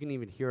crowd, you can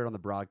even hear it on the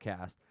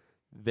broadcast,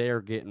 they're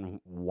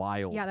getting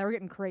wild. Yeah, they were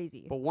getting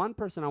crazy. But one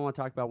person I want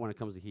to talk about when it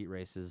comes to heat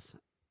races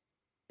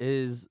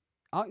is,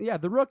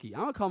 the rookie.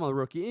 I'm going to call him a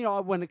rookie.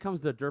 When it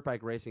comes to dirt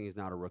bike racing, he's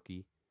not a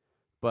rookie.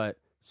 But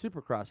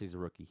Supercross, he's a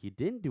rookie. He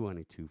didn't do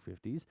any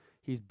 250s.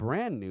 He's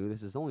brand new.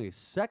 This is only his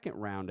second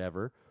round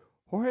ever.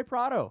 Jorge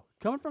Prado,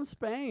 coming from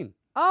Spain.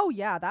 Oh,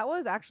 yeah. That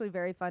was actually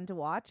very fun to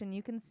watch. And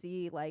you can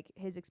see,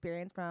 his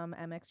experience from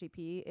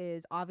MXGP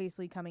is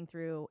obviously coming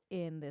through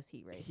in this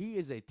heat race. He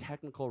is a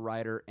technical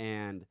rider,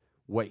 and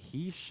what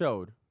he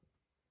showed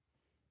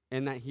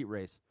in that heat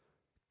race,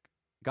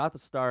 got the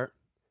start,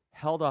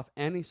 held off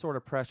any sort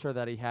of pressure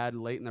that he had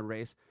late in the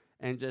race,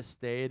 and just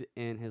stayed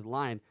in his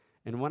line.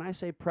 And when I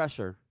say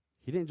pressure,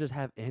 he didn't just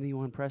have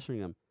anyone pressuring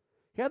him.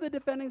 He had the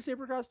defending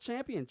Supercross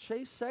champion,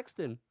 Chase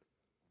Sexton,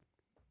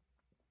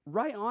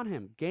 right on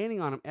him,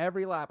 gaining on him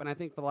every lap. And I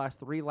think for the last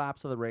 3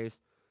 laps of the race,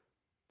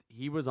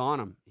 he was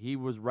on him. He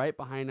was right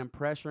behind him,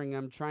 pressuring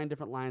him, trying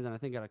different lines. And I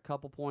think at a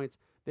couple points,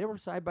 they were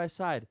side by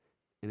side.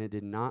 And it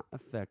did not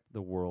affect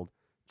the world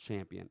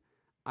champion.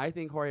 I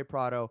think Jorge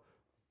Prado,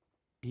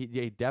 he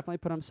definitely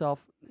put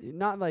himself,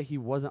 not like he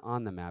wasn't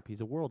on the map.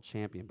 He's a world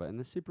champion. But in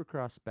the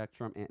Supercross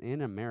spectrum and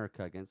in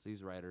America against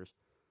these riders,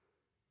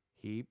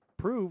 he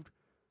proved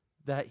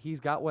that he's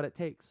got what it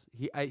takes.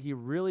 He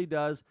really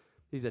does.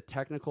 He's a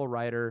technical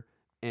rider,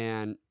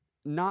 and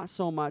not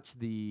so much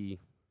I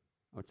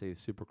would say the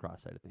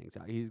Supercross side of things.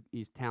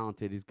 He's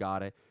talented. He's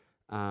got it.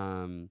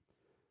 I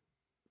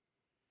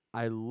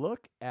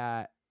look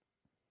at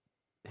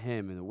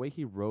him and the way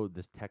he rode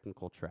this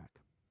technical track.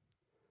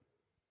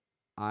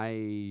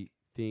 I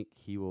think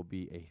he will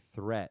be a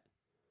threat.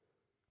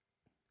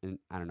 And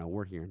I don't know,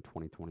 we're here in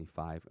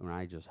 2025, and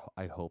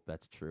I hope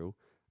that's true.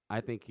 I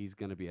think he's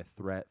going to be a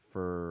threat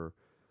for,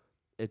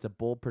 it's a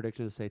bold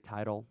prediction to say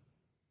title,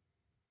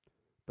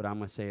 but I'm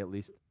going to say at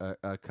least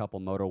a couple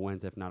moto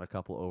wins, if not a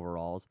couple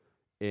overalls,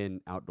 in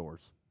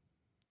outdoors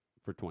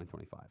for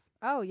 2025.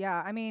 Oh,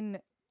 yeah. I mean,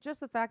 just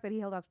the fact that he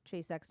held off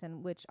Chase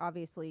Sexton, which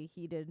obviously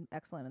he did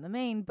excellent in the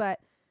main, but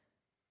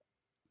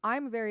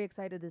I'm very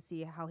excited to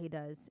see how he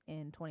does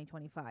in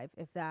 2025.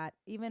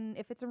 Even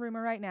if it's a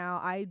rumor right now,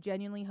 I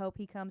genuinely hope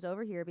he comes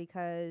over here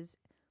because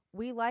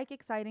we like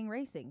exciting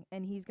racing,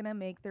 and he's going to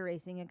make the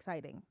racing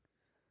exciting.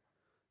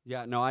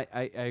 Yeah, no, I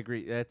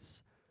agree.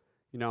 That's,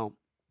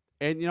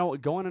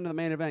 and, going into the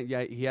main event,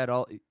 he had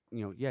all,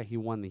 he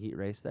won the heat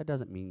race. That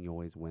doesn't mean you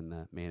always win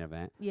the main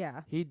event.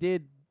 Yeah. He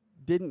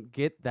didn't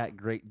get that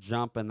great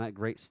jump and that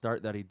great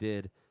start that he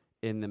did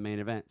in the main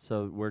event.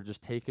 So we're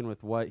just taking with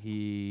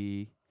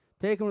the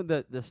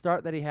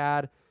start that he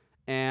had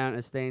and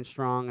is staying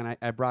strong. And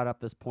I brought up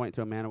this point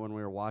to Amanda when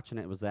we were watching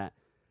it, was that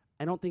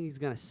I don't think he's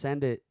going to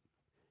send it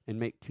and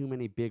make too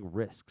many big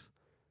risks.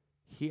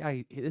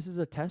 This is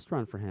a test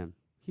run for him.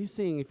 He's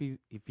seeing if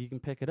he can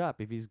pick it up,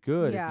 if he's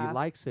good, if he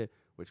likes it,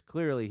 which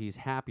clearly he's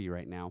happy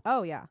right now.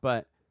 Oh, yeah.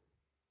 But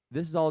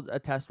this is all a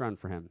test run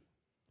for him.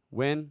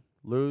 Win,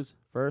 lose,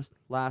 first,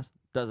 last,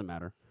 doesn't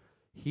matter.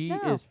 He No.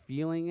 is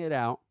feeling it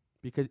out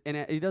because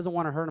he doesn't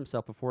want to hurt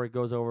himself before he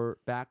goes over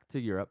back to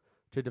Europe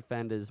to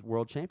defend his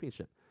world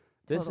championship.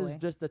 This is Totally.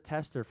 just a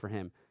tester for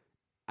him.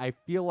 I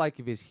feel like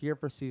if he's here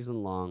for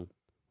season long,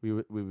 we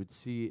would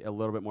see a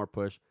little bit more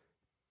push.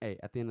 Hey,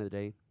 at the end of the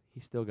day, he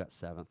still got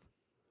 7th.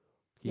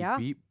 He Yeah.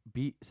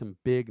 beat some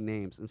big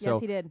names, and Yes, so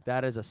he did.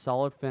 that is a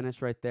solid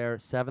finish right there.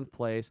 7th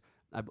place.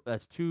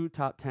 That's 2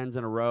 top 10s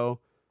in a row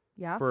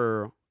Yeah.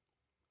 for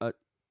a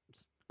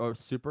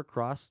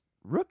Supercross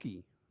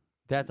rookie.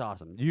 That's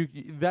awesome.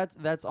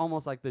 That's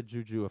almost like the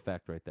Juju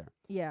effect right there.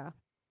 Yeah.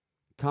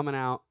 Coming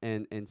out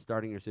and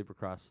starting your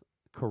Supercross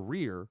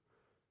career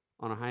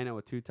on a high note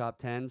with 2 top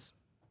 10s.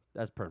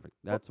 That's perfect.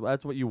 That's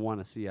what you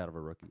want to see out of a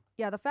rookie.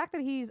 Yeah, the fact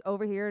that he's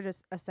over here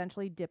just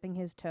essentially dipping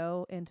his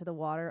toe into the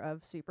water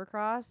of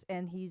Supercross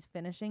and he's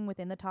finishing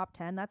within the top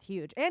 10, that's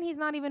huge. And he's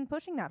not even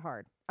pushing that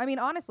hard. I mean,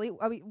 honestly,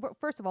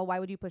 first of all, why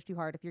would you push too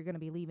hard if you're going to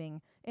be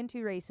leaving in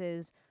 2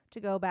 races to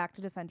go back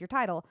to defend your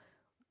title?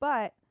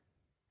 But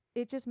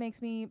it just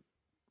makes me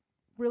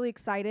really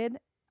excited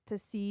to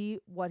see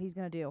what he's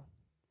going to do.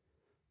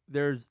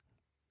 There's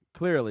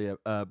clearly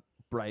a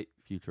bright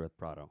future with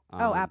Prado.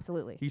 Oh,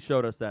 absolutely. He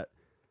showed us that.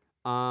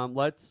 We're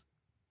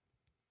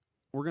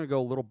going to go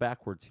a little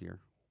backwards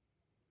here.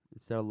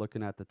 Instead of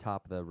looking at the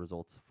top of the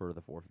results for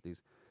the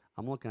 450s,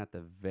 I'm looking at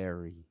the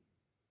very,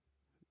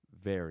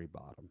 very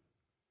bottom.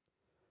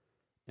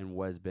 And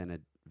what has been a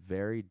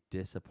very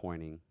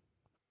disappointing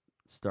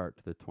start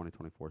to the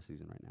 2024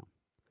 season right now.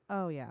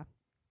 Oh, yeah.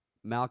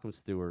 Malcolm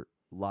Stewart,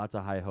 lots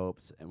of high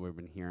hopes, and we've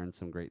been hearing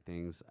some great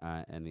things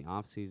in the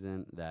off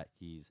season that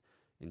he's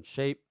in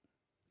shape.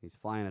 He's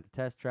flying at the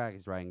test track.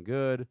 He's riding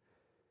good.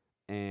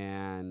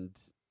 And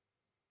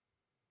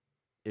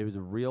it was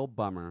a real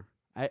bummer.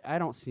 I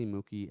don't see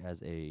Mookie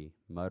as a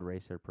mud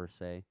racer per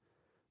se,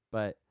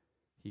 but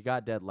he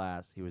got dead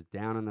last. He was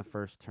down in the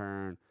first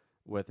turn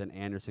with an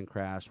Anderson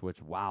crash,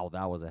 which, wow,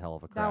 that was a hell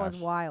of a crash. That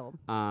was wild.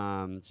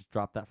 Just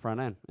dropped that front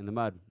end in the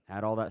mud.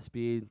 Had all that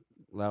speed,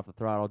 let off the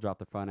throttle, dropped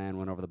the front end,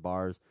 went over the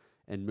bars,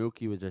 and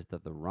Mookie was just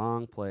at the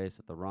wrong place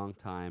at the wrong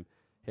time,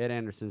 hit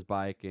Anderson's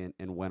bike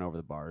and went over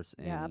the bars.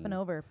 Yeah, up and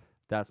over.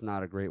 That's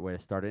not a great way to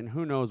start it. And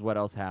who knows what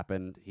else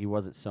happened. He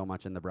wasn't so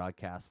much in the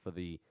broadcast for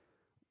the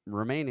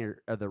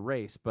remainder of the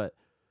race, but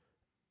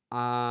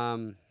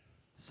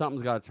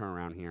something's got to turn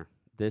around here.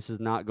 This is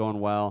not going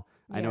well.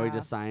 Yeah. I know he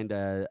just signed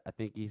I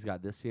think he's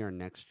got this year and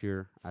next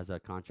year as a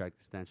contract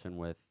extension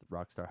with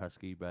Rockstar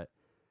Husky, but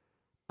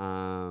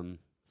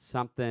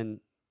something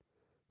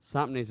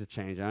needs to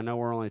change. I know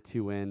we're only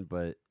 2 in,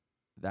 but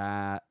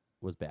that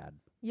was bad.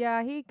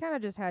 Yeah, he kind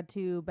of just had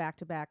 2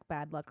 back-to-back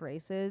bad luck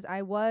races.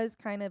 I was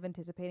kind of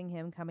anticipating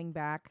him coming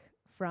back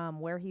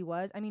from where he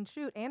was. I mean,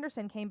 shoot,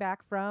 Anderson came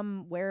back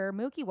from where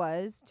Mookie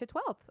was to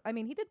 12th. I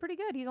mean, he did pretty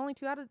good. He's only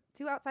 2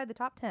 outside the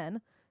top 10,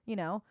 you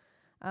know.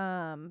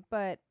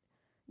 But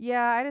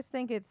yeah, I just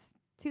think it's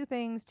 2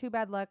 things, 2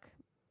 bad luck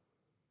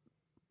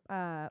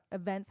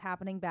events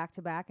happening back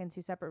to back in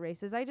 2 separate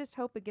races. I just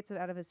hope it gets it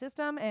out of his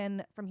system,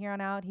 and from here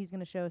on out, he's going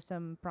to show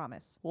some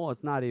promise. Well,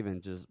 it's not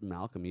even just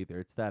Malcolm either.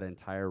 It's that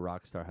entire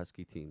Rockstar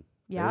Husky team.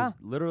 Yeah. There's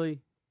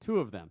literally 2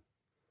 of them.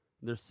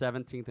 They're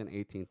 17th and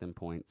 18th in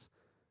points.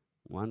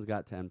 One's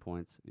got 10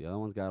 points. The other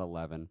one's got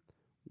 11.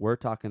 We're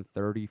talking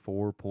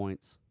 34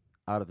 points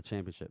out of the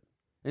championship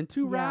in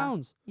 2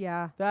 rounds.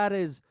 Yeah. That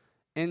is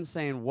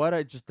insane. What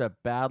just a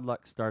bad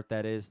luck start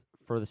that is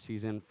for the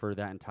season for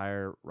that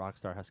entire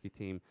Rockstar Husky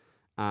team.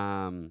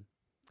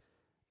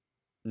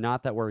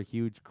 Not that we're a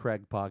huge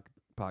Craig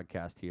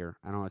podcast here.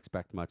 I don't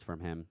expect much from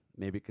him.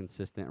 Maybe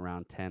consistent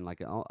around 10.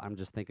 I'm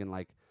just thinking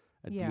like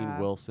a Dean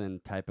Wilson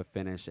type of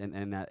finish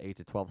and that 8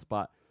 to 12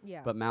 spot.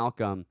 Yeah. But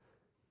Malcolm,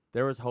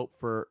 there was hope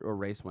for a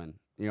race win.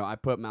 You know, I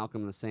put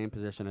Malcolm in the same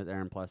position as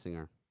Aaron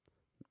Plessinger.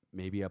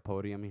 Maybe a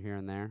podium here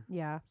and there.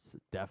 Yeah.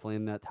 Definitely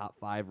in the top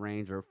 5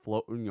 range or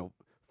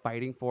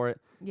fighting for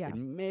it. Yeah.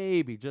 And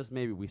maybe, just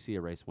maybe, we see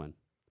a race win.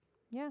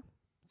 Yeah.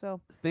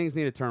 So things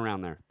need to turn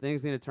around there.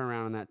 Things need to turn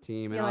around on that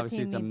team. And that obviously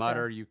team it's a needs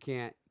mutter. You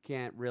can't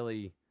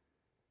really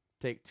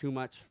take too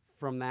much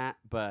from that.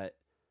 But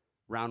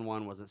round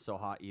 1 wasn't so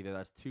hot either.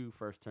 That's 2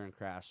 first turn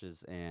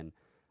crashes. And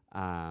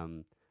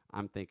I'm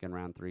thinking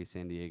round 3,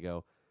 San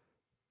Diego.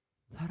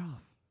 Let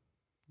off.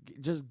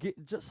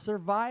 Just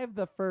survive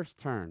the first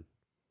turn.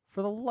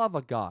 For the love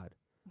of God.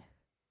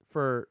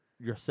 For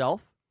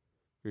yourself,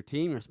 your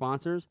team, your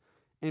sponsors,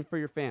 and for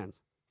your fans.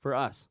 For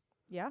us.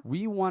 yeah.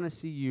 We want to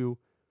see you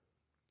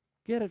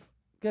get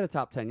a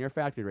top 10. You're a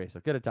factory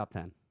racer. Get a top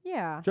 10.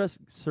 Yeah. Just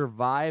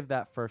survive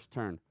that first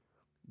turn.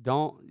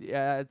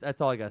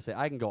 That's all I got to say.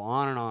 I can go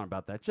on and on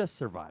about that. Just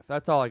survive.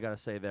 That's all I got to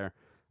say there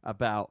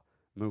about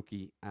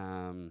Mookie.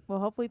 Well,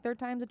 hopefully 3rd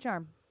time's a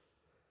charm.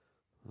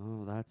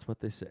 Oh, that's what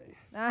they say.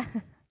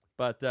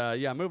 But,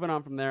 moving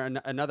on from there,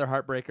 another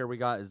heartbreaker we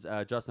got is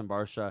Justin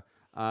Barsha.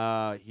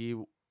 He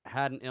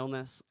had an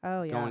illness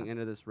going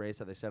into this race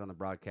that they said on the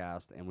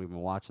broadcast, and we've been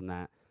watching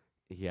that.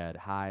 He had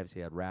hives. He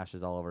had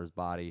rashes all over his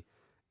body.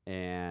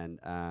 And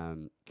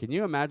can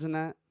you imagine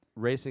that?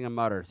 Racing a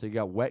mutter. So you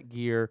got wet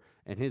gear,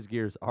 and his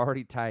gear's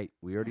already tight.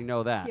 We already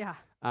know that. Yeah.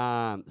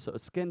 So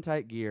it's skin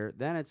tight gear.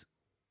 Then it's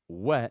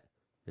wet.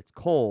 It's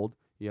cold.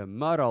 You have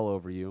mud all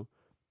over you.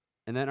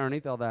 And then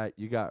underneath all that,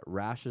 you got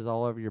rashes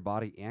all over your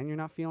body and you're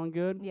not feeling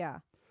good. Yeah.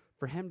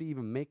 For him to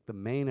even make the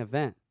main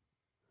event,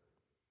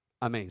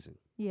 amazing.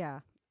 Yeah.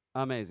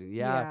 Amazing.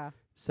 Yeah.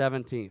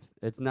 17th.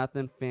 It's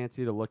nothing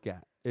fancy to look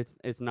at.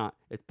 It's not.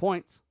 It's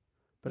points,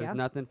 but Yeah. it's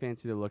nothing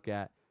fancy to look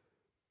at.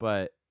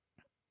 But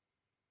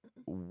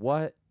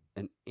what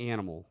an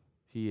animal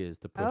he is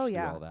to push Oh, through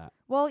yeah. all that.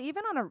 Well,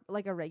 even on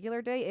a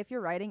regular day, if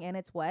you're riding and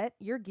it's wet,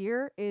 your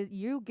gear is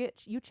you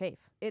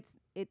chafe.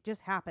 It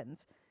just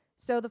happens.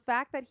 So the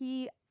fact that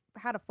he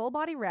had a full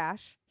body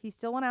rash, he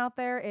still went out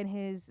there in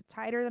his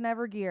tighter than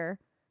ever gear,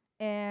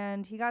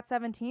 and he got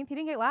 17th. He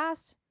didn't get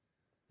last.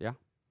 Yeah.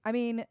 I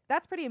mean,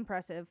 that's pretty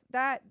impressive.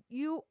 That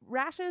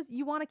rashes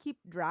you want to keep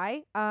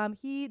dry.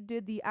 He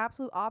did the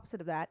absolute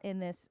opposite of that in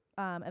this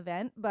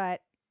event,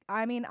 but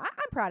I mean,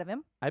 I'm proud of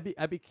him.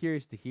 I'd be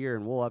curious to hear,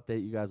 and we'll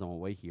update you guys on the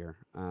way here.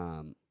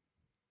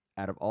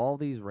 Out of all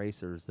these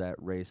racers that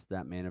raced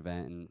that main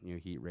event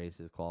and heat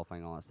races,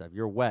 qualifying, all that stuff,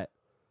 you're wet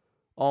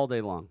all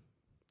day long.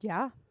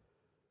 Yeah.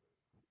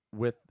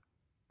 With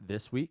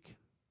this week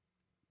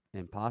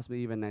and possibly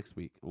even next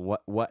week,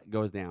 what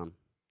goes down?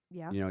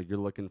 Yeah. You're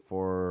looking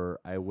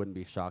for. I wouldn't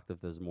be shocked if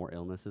there's more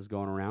illnesses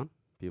going around,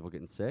 people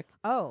getting sick.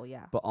 Oh,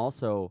 yeah. But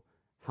also,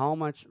 how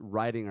much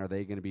riding are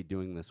they going to be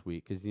doing this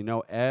week? Because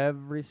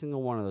every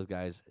single one of those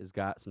guys has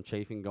got some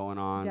chafing going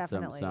on,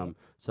 Definitely.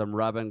 some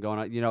rubbing going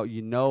on.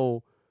 You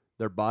know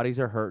their bodies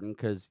are hurting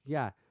because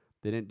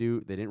they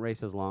didn't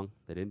race as long,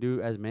 they didn't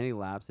do as many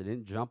laps, they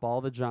didn't jump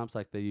all the jumps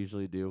like they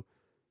usually do.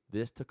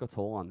 This took a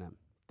toll on them.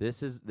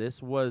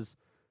 This was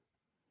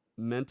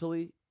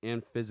mentally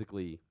and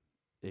physically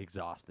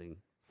exhausting,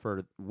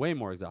 way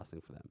more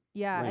exhausting for them.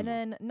 Yeah, Way and more.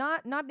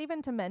 then not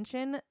even to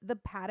mention the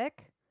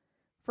paddock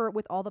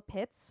with all the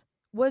pits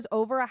was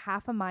over a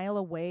half a mile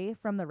away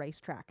from the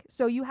racetrack.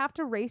 So you have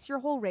to race your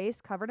whole race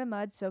covered in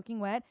mud, soaking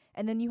wet,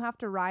 and then you have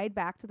to ride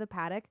back to the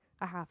paddock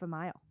a half a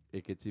mile.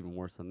 It gets even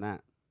worse than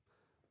that.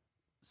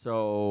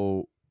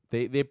 So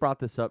they brought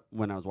this up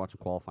when I was watching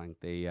qualifying.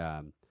 They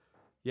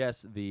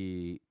yes,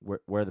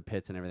 where the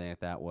pits and everything like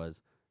that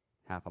was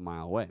half a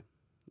mile away.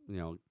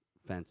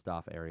 Fenced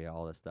off area,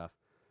 all this stuff.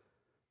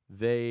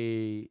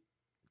 They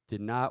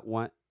did not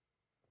want,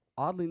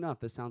 oddly enough,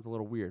 this sounds a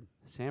little weird.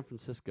 San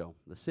Francisco,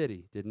 the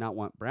city, did not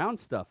want brown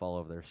stuff all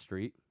over their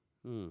street.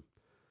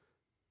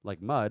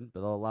 Like mud,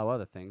 but they'll allow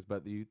other things.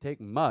 But you take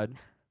mud,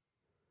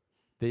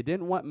 they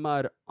didn't want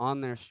mud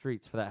on their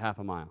streets for that half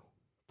a mile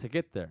to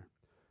get there.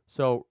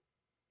 So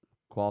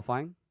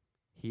qualifying,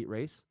 heat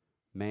race,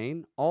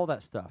 main, all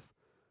that stuff.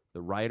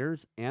 The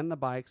riders and the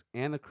bikes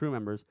and the crew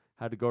members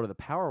had to go to the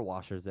power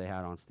washers they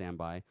had on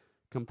standby,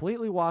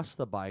 completely wash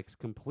the bikes,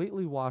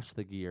 completely wash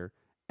the gear,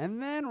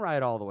 and then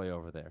ride all the way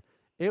over there.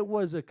 It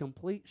was a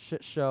complete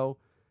shit show.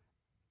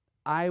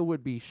 I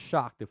would be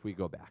shocked if we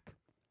go back.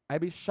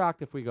 I'd be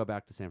shocked if we go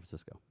back to San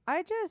Francisco.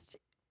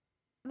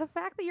 The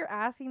fact that you're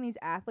asking these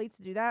athletes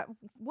to do that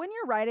when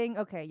you're riding,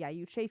 okay, yeah,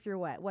 you chafe, you're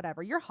wet,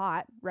 whatever. You're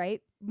hot, right?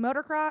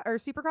 Motocross or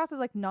supercross is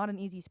like not an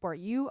easy sport.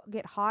 You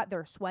get hot,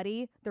 they're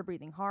sweaty, they're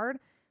breathing hard.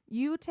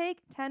 You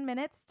take 10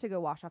 minutes to go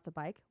wash off the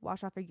bike,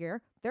 wash off your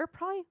gear. They're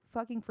probably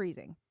fucking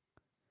freezing.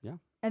 Yeah.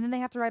 And then they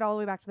have to ride all the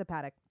way back to the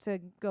paddock to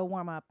go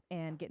warm up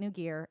and get new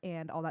gear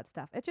and all that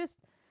stuff.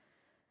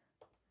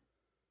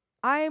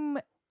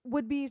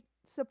 Would be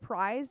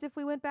surprised if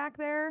we went back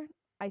there.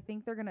 I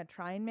think they're going to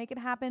try and make it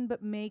happen,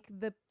 but make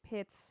the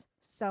pits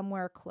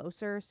somewhere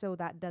closer so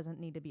that doesn't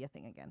need to be a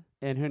thing again.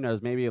 And who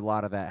knows, maybe a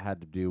lot of that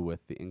had to do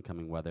with the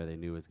incoming weather. They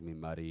knew it was going to be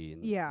muddy.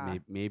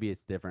 And maybe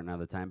it's different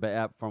another time.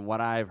 But from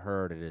what I've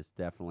heard, it is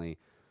definitely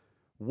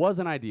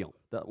wasn't ideal.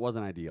 That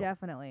wasn't ideal.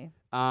 Definitely.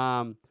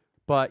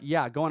 But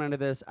yeah, going into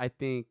this, I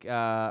think,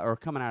 or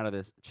coming out of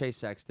this, Chase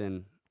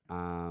Sexton,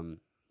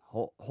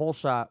 whole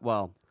shot,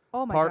 well,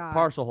 oh my God.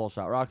 partial whole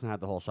shot. Roxon had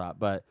the whole shot,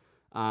 but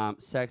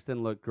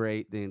Sexton looked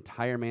great the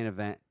entire main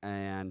event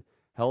and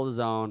held his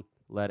own,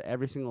 led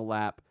every single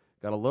lap,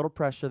 got a little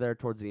pressure there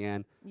towards the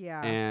end,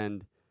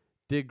 and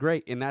did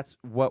great. And that's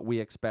what we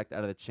expect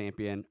out of the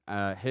champion.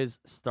 His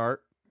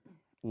start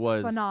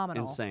was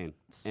phenomenal, insane,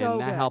 so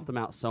and that good. helped him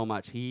out so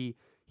much. He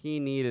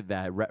needed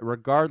that,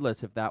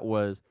 regardless if that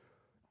was,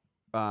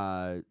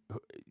 it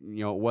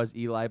was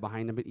Eli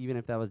behind him, but even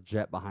if that was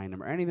Jett behind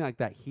him or anything like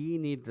that, he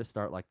needed to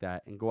start like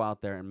that and go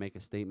out there and make a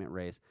statement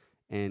race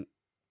and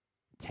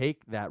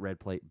take that red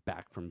plate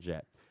back from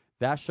Jett.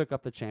 That shook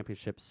up the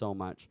championship so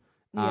much.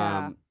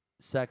 Yeah.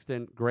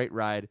 Sexton, great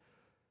ride.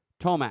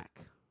 Tomac,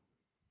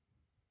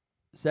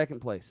 second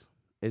place.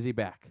 Is he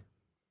back?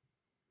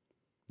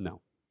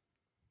 No.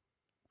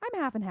 I'm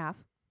half and half.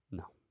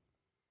 No.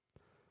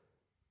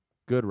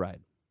 Good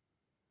ride.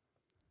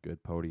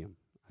 Good podium.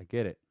 I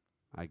get it.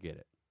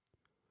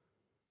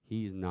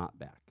 He's not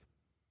back.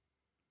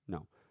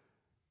 No.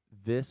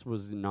 This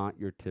was not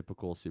your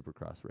typical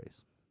Supercross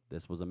race.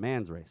 This was a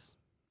man's race.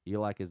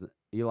 Eli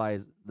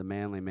is the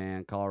manly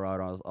man,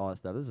 Colorado, all that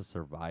stuff. This is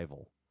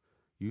survival.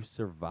 You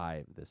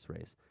survive this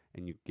race,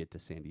 and you get to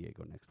San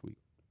Diego next week.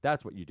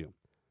 That's what you do.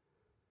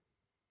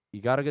 he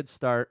got a good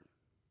start.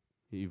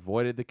 He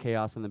avoided the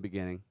chaos in the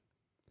beginning.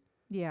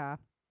 Yeah.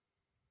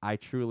 I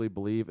truly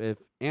believe if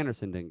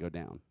Anderson didn't go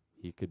down,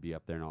 he could be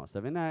up there and all that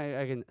stuff. And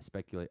I can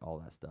speculate all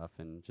that stuff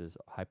and just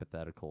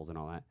hypotheticals and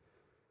all that.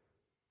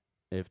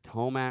 If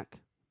Tomac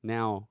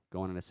now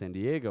going into San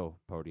Diego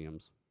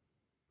podiums,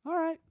 all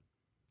right,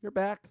 you're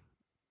back.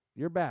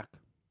 You're back.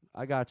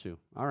 I got you.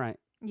 All right,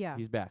 Yeah.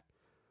 he's back.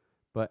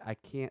 But I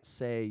can't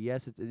say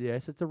yes.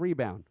 It's a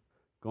rebound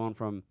going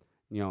from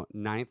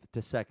ninth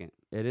to second.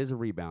 It is a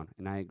rebound,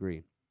 and I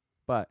agree.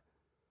 But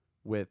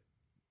with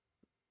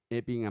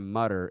it being a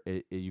mutter,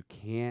 you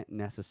can't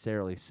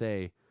necessarily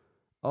say,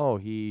 "Oh,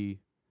 he's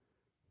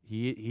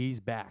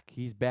back.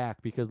 He's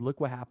back," because look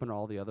what happened to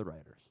all the other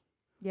riders.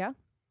 Yeah.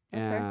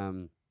 That's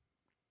fair.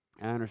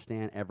 I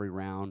understand every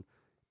round,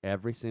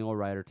 every single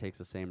rider takes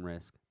the same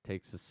risk,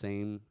 takes the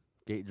same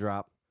gate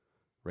drop,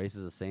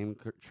 races the same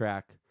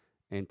track,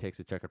 and takes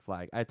a checkered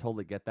flag. I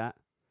totally get that.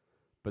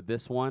 But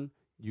this one,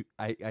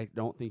 I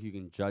don't think you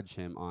can judge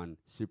him on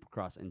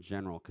Supercross in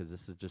general because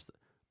this is just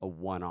a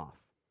one-off.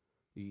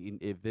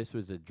 If this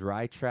was a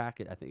dry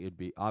track, I think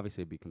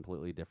it'd be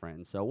completely different.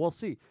 And so we'll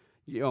see.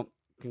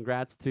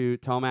 Congrats to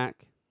Tomac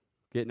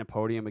getting a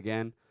podium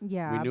again.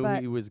 Yeah. We knew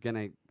he was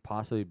gonna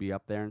possibly be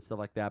up there and stuff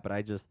like that, but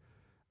I just,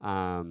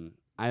 I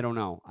don't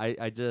know.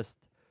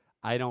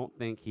 I don't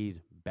think he's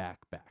back.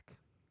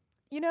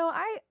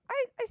 I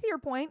see your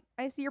point.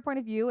 I see your point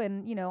of view.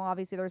 And,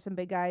 obviously there were some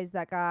big guys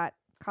that got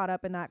caught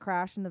up in that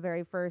crash in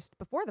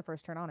before the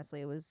first turn,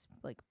 honestly. It was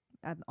like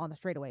on the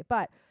straightaway.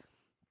 But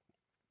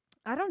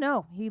I don't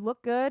know. He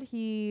looked good.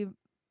 He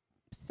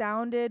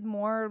sounded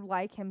more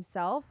like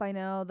himself. I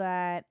know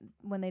that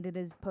when they did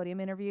his podium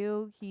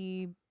interview,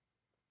 he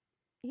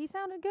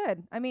sounded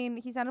good. I mean,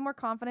 he sounded more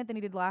confident than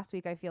he did last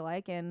week, I feel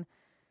like. And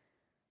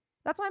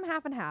that's why I'm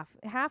half and half.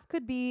 Half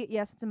could be,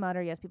 yes, it's a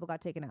mutter. Yes, people got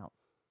taken out.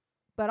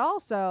 But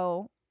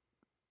also,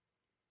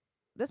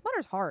 this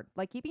mutter's hard.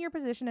 Like, keeping your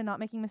position and not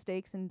making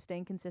mistakes and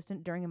staying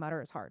consistent during a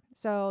mutter is hard.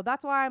 So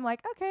that's why I'm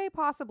like, okay,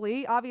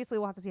 possibly. Obviously,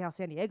 we'll have to see how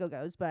San Diego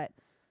goes, but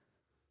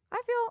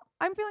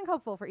I'm feeling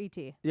hopeful for ET.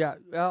 Yeah,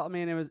 well, I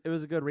mean, it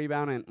was a good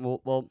rebound, and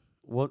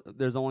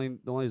there's only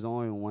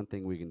one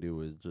thing we can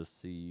do is just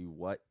see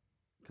what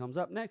comes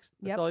up next.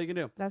 That's all you can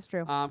do. That's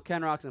true.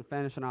 Ken Roczen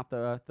finishing off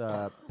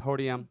the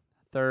podium,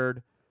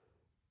 third.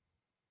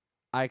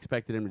 I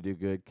expected him to do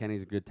good.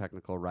 Kenny's a good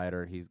technical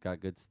rider. He's got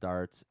good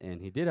starts,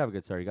 and he did have a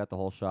good start. He got the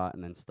whole shot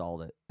and then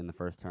stalled it in the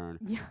first turn.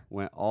 Yeah.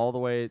 Went all the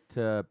way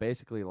to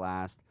basically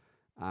last,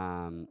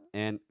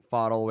 and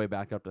fought all the way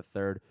back up to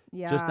third.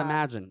 Yeah. Just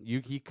imagine,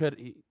 he could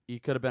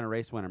have been a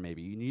race winner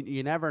maybe.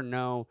 You never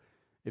know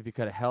if he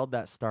could have held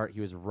that start. He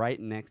was right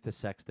next to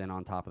Sexton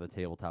on top of the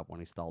tabletop when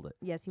he stalled it.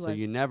 Yes, he was. So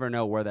you never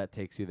know where that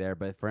takes you there.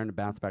 But for him to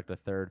bounce back to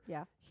third,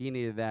 yeah, he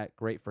needed that.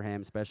 Great for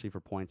him, especially for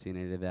points. He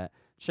needed that.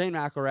 Shane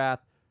McElrath,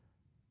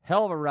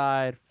 hell of a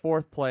ride,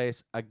 fourth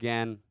place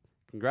again.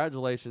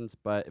 Congratulations,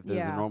 but if there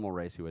was a normal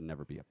race, he would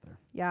never be up there.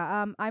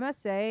 Yeah, I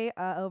must say,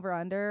 over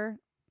under,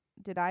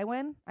 did I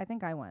win? I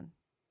think I won.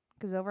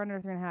 Because over under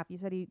 3.5, you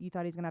said you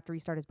thought he's going to have to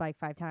restart his bike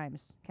 5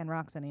 times. Ken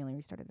Roczen, he only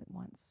restarted it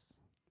once.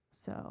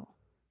 So,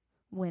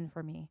 win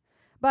for me.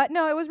 But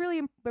no, it was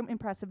really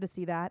impressive to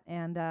see that.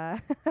 And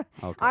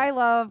Okay. I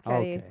love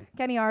Kenny. Okay.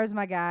 Kenny R is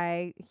my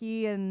guy.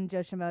 He and Joe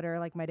Shimoda are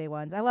like my day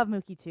ones. I love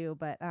Mookie too,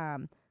 but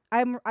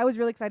I was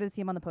really excited to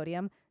see him on the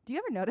podium. Do you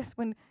ever notice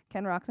when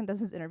Ken Roczen does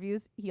his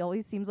interviews, he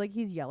always seems like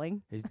he's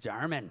yelling? He's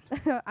German.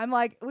 I'm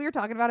like, we were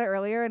talking about it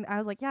earlier, and I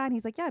was like, yeah, and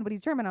he's like, yeah, but he's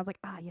German. I was like,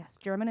 yes,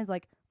 German is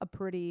like a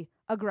pretty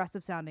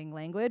aggressive sounding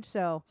language,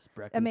 so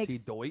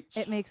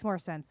it makes more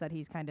sense that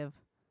he's kind of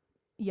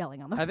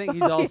yelling on the I think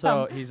he's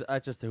also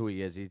that's just who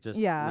he is. He's just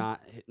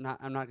not.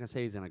 I'm not gonna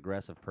say he's an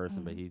aggressive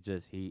person, but he's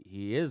just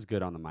he is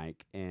good on the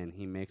mic and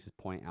he makes his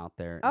point out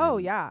there. Oh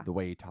yeah, the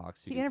way he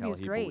talks, he interviews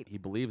great. He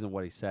believes in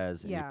what he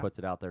says and he puts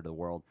it out there to the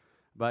world.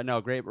 But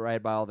no, great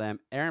ride by all them.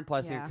 Aaron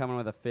Plessinger coming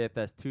with a 5th.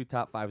 That's 2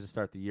 top 5s to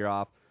start the year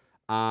off.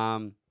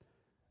 Not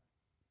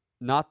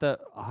the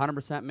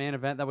 100% main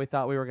event that we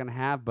thought we were gonna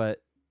have,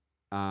 but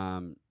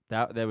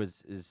that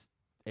was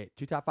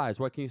 2 top 5s.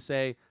 What can you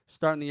say?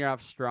 Starting the year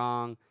off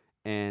strong.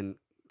 And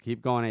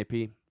keep going,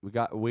 AP.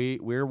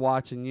 We're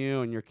watching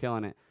you, and you're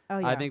killing it. Oh,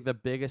 yeah. I think the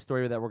biggest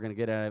story that we're going to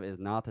get out of is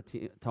not the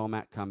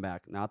Tomac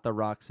comeback, not the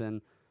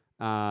Roczen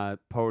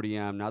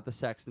podium, not the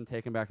Sexton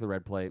taking back the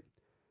red plate.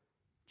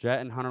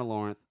 Jett and Hunter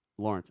Lawrence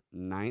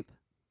 9th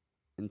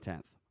and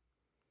 10th.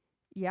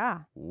 Yeah.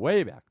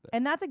 Way back there.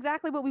 And that's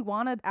exactly what we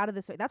wanted out of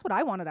this race. That's what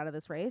I wanted out of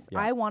this race. Yeah.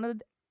 I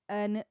wanted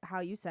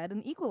how you said,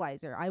 an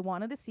equalizer. I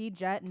wanted to see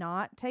Jett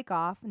not take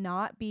off,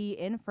 not be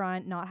in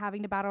front, not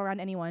having to battle around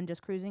anyone,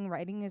 just cruising,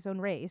 riding his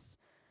own race.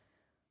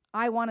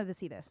 I wanted to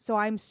see this. So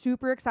I'm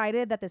super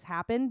excited that this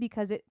happened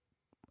because it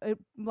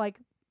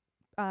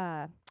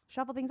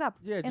shuffled things up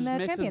in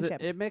the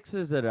championship. It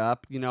mixes it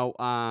up.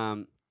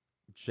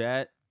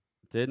 Jett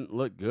didn't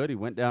look good. He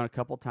went down a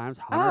couple times.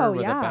 Hunter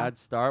with a bad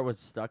start was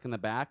stuck in the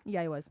back.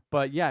 Yeah, he was.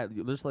 But yeah,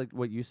 just like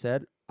what you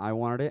said, I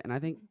wanted it, and I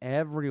think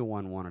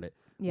everyone wanted it.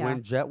 Yeah.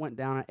 When Jett went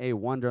down at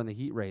A1 during the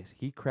heat race,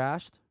 he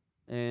crashed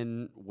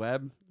and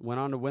Webb went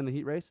on to win the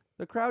heat race,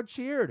 the crowd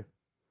cheered.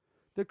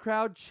 The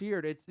crowd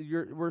cheered.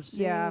 We're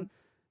seeing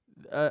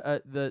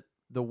the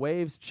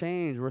waves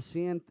change. We're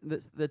seeing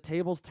the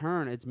tables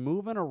turn. It's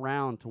moving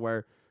around to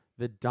where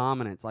the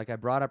dominance, like I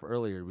brought up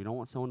earlier, we don't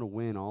want someone to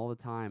win all the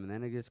time, and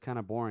then it gets kind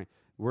of boring.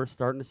 We're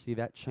starting to see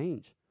that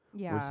change.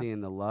 Yeah. We're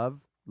seeing the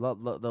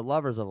the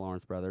lovers of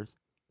Lawrence Brothers.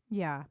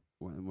 Yeah.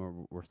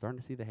 We're starting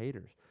to see the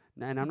haters.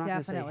 And I'm not going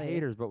to say Definitely.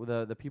 haters,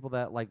 but the people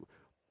that like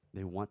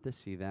they want to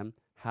see them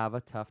have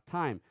a tough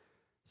time.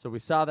 So we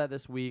saw that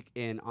this week,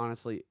 and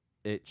honestly,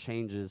 it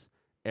changes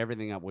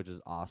everything up, which is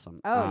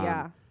awesome. Oh,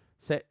 yeah.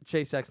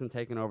 Chase Sexton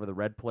taking over the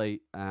red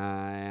plate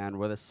and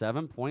with a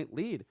 7-point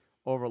lead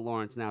over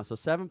Lawrence now. So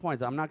 7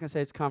 points. I'm not going to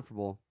say it's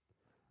comfortable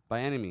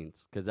by any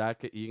means, because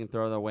you can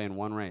throw that away in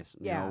one race.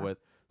 Yeah. You know, with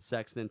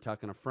Sexton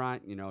tucking a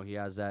front, you know, he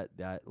has that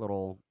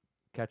little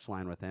catch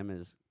line with him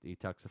is he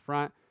tucks the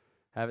front.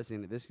 Haven't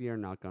seen it this year,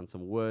 knock on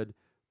some wood,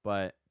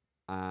 but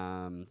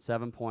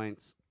 7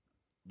 points,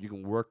 you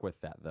can work with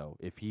that, though.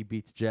 If he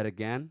beats Jett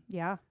again,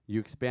 Yeah. you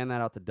expand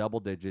that out to double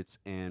digits,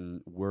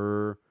 and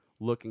we're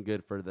looking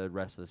good for the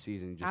rest of the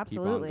season. You just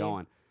Absolutely. keep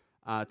on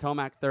going.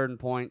 Tomac third in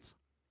points,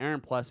 Aaron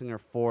Plessinger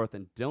fourth,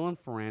 and Dylan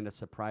Ferranda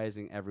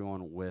surprising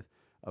everyone with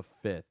a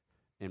fifth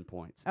in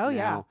points. Oh,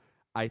 yeah. Now,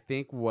 I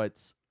think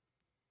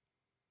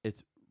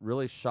it's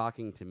really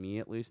shocking to me,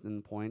 at least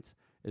in points,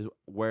 is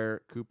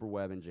where Cooper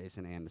Webb and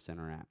Jason Anderson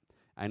are at.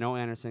 I know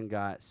Anderson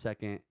got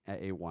second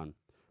at A1,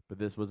 but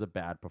this was a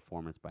bad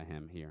performance by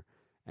him here.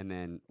 And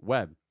then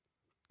Webb,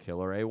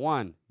 killer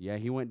A1. Yeah,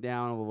 he went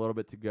down a little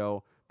bit to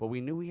go, but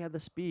we knew he had the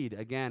speed.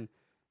 Again,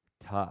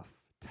 tough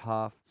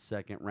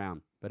second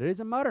round. But it is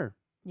a mutter.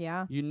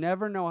 Yeah. You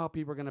never know how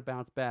people are going to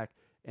bounce back,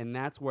 and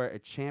that's where a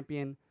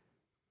champion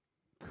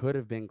could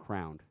have been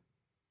crowned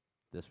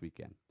this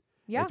weekend.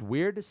 Yeah. It's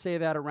weird to say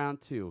that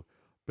around two,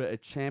 but a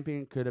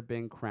champion could have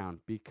been crowned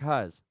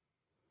because,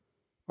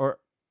 or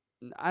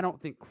I don't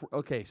think,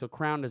 okay, so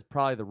crowned is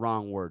probably the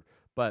wrong word,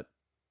 but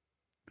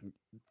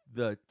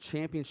the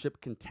championship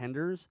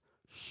contenders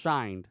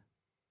shined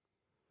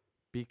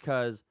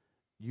because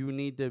you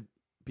need to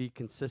be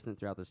consistent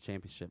throughout this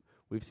championship.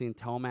 We've seen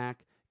Tomac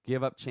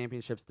give up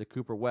championships to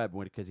Cooper Webb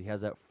because he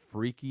has that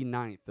freaky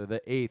ninth or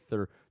the eighth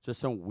or just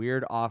some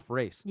weird off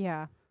race.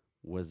 Yeah.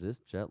 Was this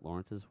Jett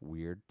Lawrence's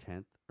weird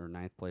 10th or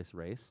 9th place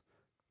race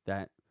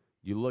that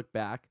you look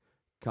back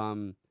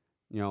come,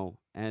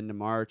 end of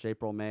March,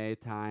 April, May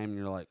time, and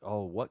you're like,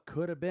 oh, what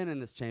could have been in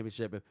this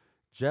championship if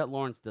Jett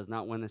Lawrence does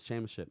not win this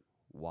championship?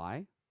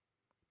 Why?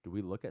 Do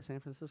we look at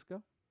San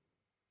Francisco?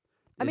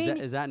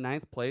 Is that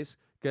 9th place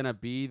going to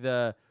be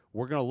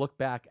we're going to look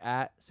back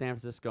at San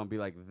Francisco and be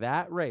like,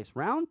 that race,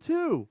 round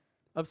 2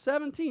 of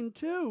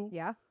 17-2,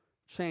 Yeah.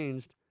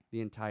 changed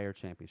the entire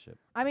championship.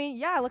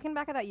 Looking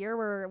back at that year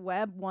where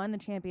Webb won the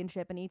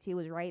championship and ET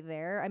was right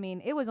there,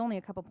 it was only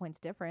a couple points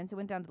difference. It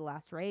went down to the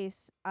last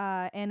race.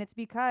 And it's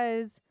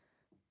because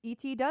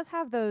ET does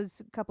have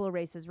those couple of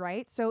races,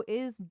 right? So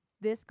is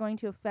this going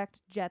to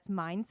affect Jett's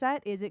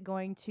mindset? Is it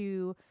going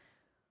to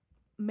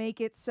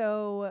make it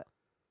so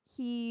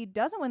he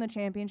doesn't win the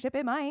championship?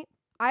 It might.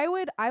 I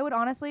would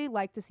honestly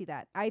like to see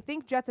that. I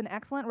think Jett's an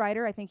excellent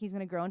rider. I think he's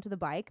going to grow into the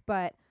bike,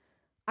 but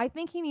I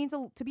think he needs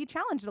to be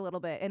challenged a little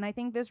bit, and I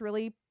think this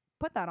really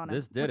put that on him,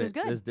 which is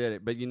good. This did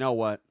it. But you know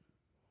what?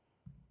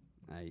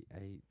 I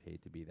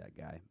hate to be that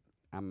guy.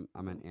 I'm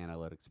an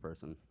analytics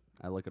person.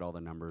 I look at all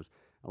the numbers.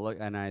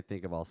 I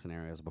think of all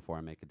scenarios before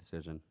I make a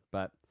decision.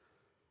 But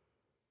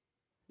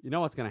you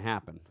know what's going to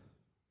happen?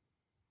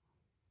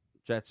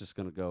 Jett's just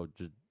going to go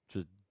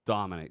just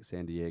dominate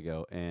San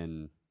Diego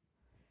and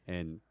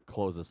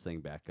close this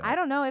thing back up. I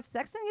don't know if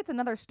Sexton gets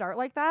another start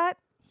like that.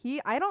 He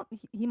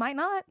might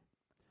not.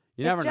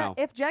 You never know.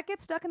 If Jett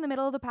gets stuck in the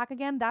middle of the pack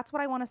again, that's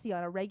what I want to see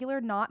on a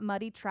regular, not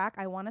muddy track.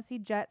 I want to see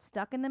Jett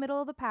stuck in the middle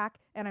of the pack,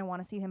 and I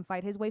want to see him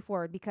fight his way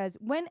forward, because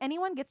when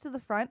anyone gets to the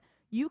front,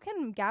 you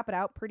can gap it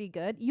out pretty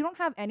good. You don't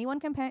have anyone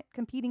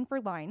competing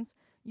for lines.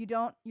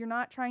 You're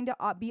not trying to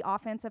be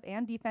offensive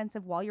and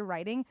defensive while you're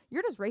riding.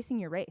 You're just racing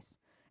your race.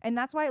 And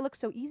that's why it looks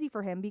so easy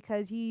for him,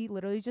 because he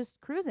literally just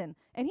cruising,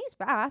 and he's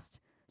fast.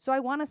 So I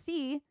want to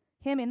see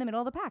him in the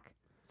middle of the pack.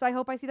 So I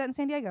hope I see that in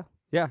San Diego.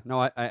 Yeah, no,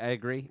 I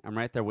agree. I'm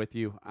right there with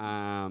you.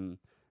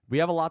 We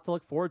have a lot to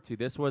look forward to.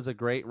 This was a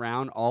great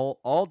round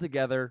all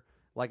together.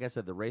 Like I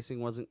said, the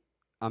racing wasn't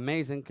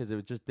amazing because it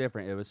was just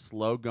different. It was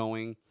slow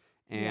going,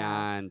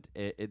 and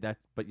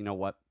but you know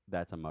what?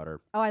 That's a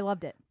motor. Oh, I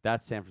loved it.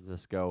 That's San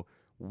Francisco.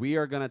 We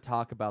are going to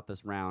talk about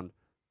this round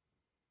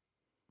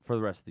for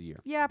the rest of the year.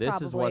 Yeah, this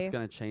probably. is what's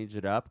going to change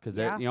it up because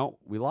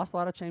we lost a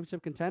lot of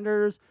championship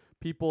contenders.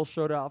 People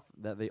showed off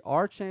that they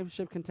are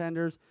championship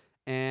contenders,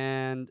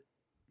 and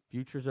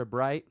futures are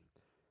bright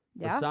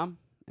for some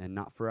and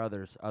not for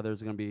others.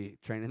 Others are going to be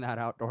training that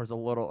outdoors a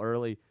little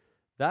early.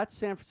 That's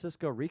San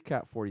Francisco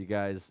recap for you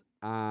guys.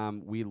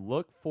 We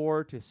look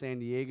forward to San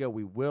Diego.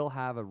 We will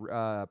have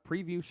a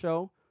preview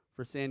show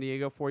for San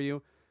Diego for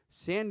you.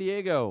 San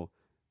Diego,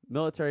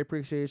 Military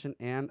Appreciation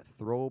and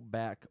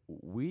Throwback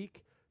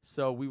Week.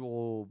 So we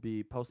will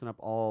be posting up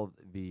all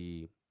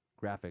the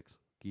graphics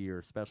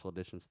gear, special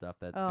edition stuff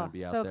that's going Oh, to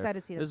be out so there.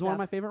 excited to see This is that one of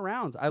my stuff. favorite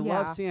rounds. I Yeah.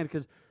 love seeing it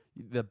because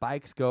the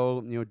bikes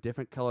go,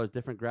 different colors,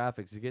 different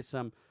graphics. You get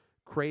some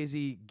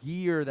crazy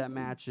gear that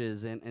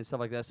matches and stuff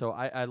like that. So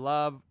I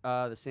love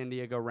the San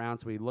Diego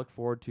rounds. We look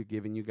forward to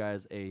giving you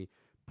guys a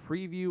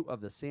preview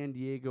of the San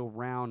Diego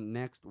round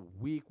next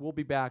week. We'll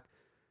be back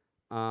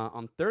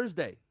on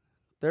Thursday.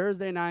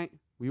 Thursday night,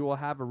 we will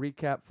have a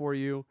recap for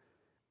you.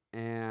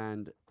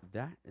 And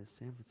that is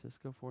San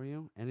Francisco for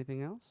you.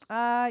 Anything else?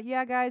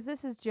 Yeah, guys,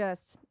 this is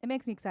just, it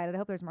makes me excited. I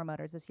hope there's more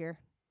motors this year.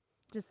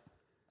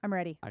 I'm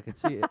ready. I can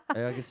see it.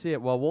 I can see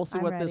it. Well, we'll see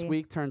I'm what this ready.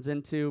 week turns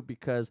into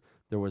because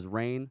there was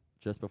rain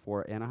just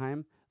before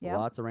Anaheim. Yep.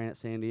 Lots of rain at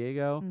San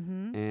Diego.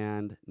 Mm-hmm.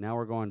 And now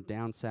we're going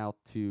down south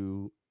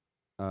to,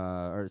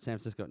 or San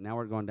Francisco. Now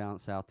we're going down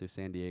south to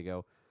San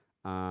Diego.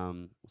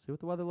 We'll see what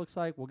the weather looks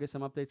like. We'll get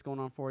some updates going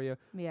on for you.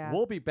 Yeah.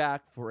 We'll be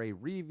back for a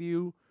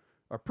preview.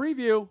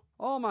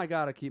 Oh my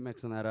God, I keep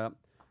mixing that up.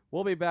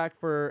 We'll be back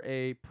for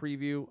a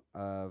preview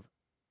of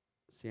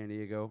San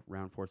Diego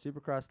Round 4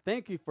 Supercross.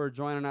 Thank you for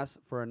joining us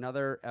for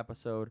another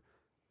episode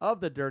of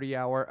the Dirty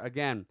Hour.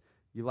 Again,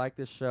 you like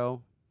this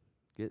show,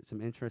 get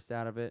some interest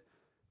out of it,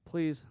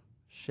 please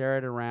share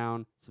it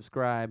around,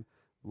 subscribe,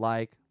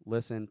 like,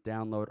 listen,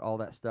 download, all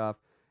that stuff.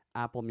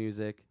 Apple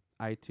Music,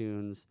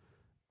 iTunes,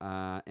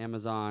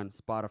 Amazon,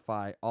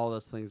 Spotify, all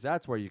those things.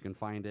 That's where you can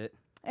find it.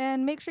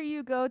 And make sure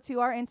you go to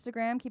our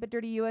Instagram, Keep It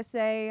Dirty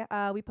USA.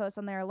 We post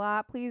on there a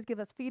lot. Please give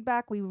us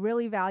feedback. We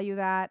really value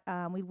that.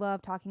 We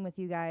love talking with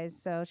you guys.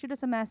 So shoot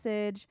us a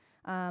message.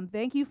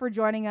 Thank you for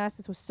joining us.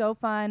 This was so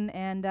fun.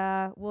 And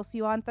we'll see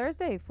you on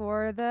Thursday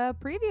for the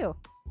preview.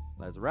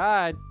 Let's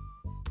ride.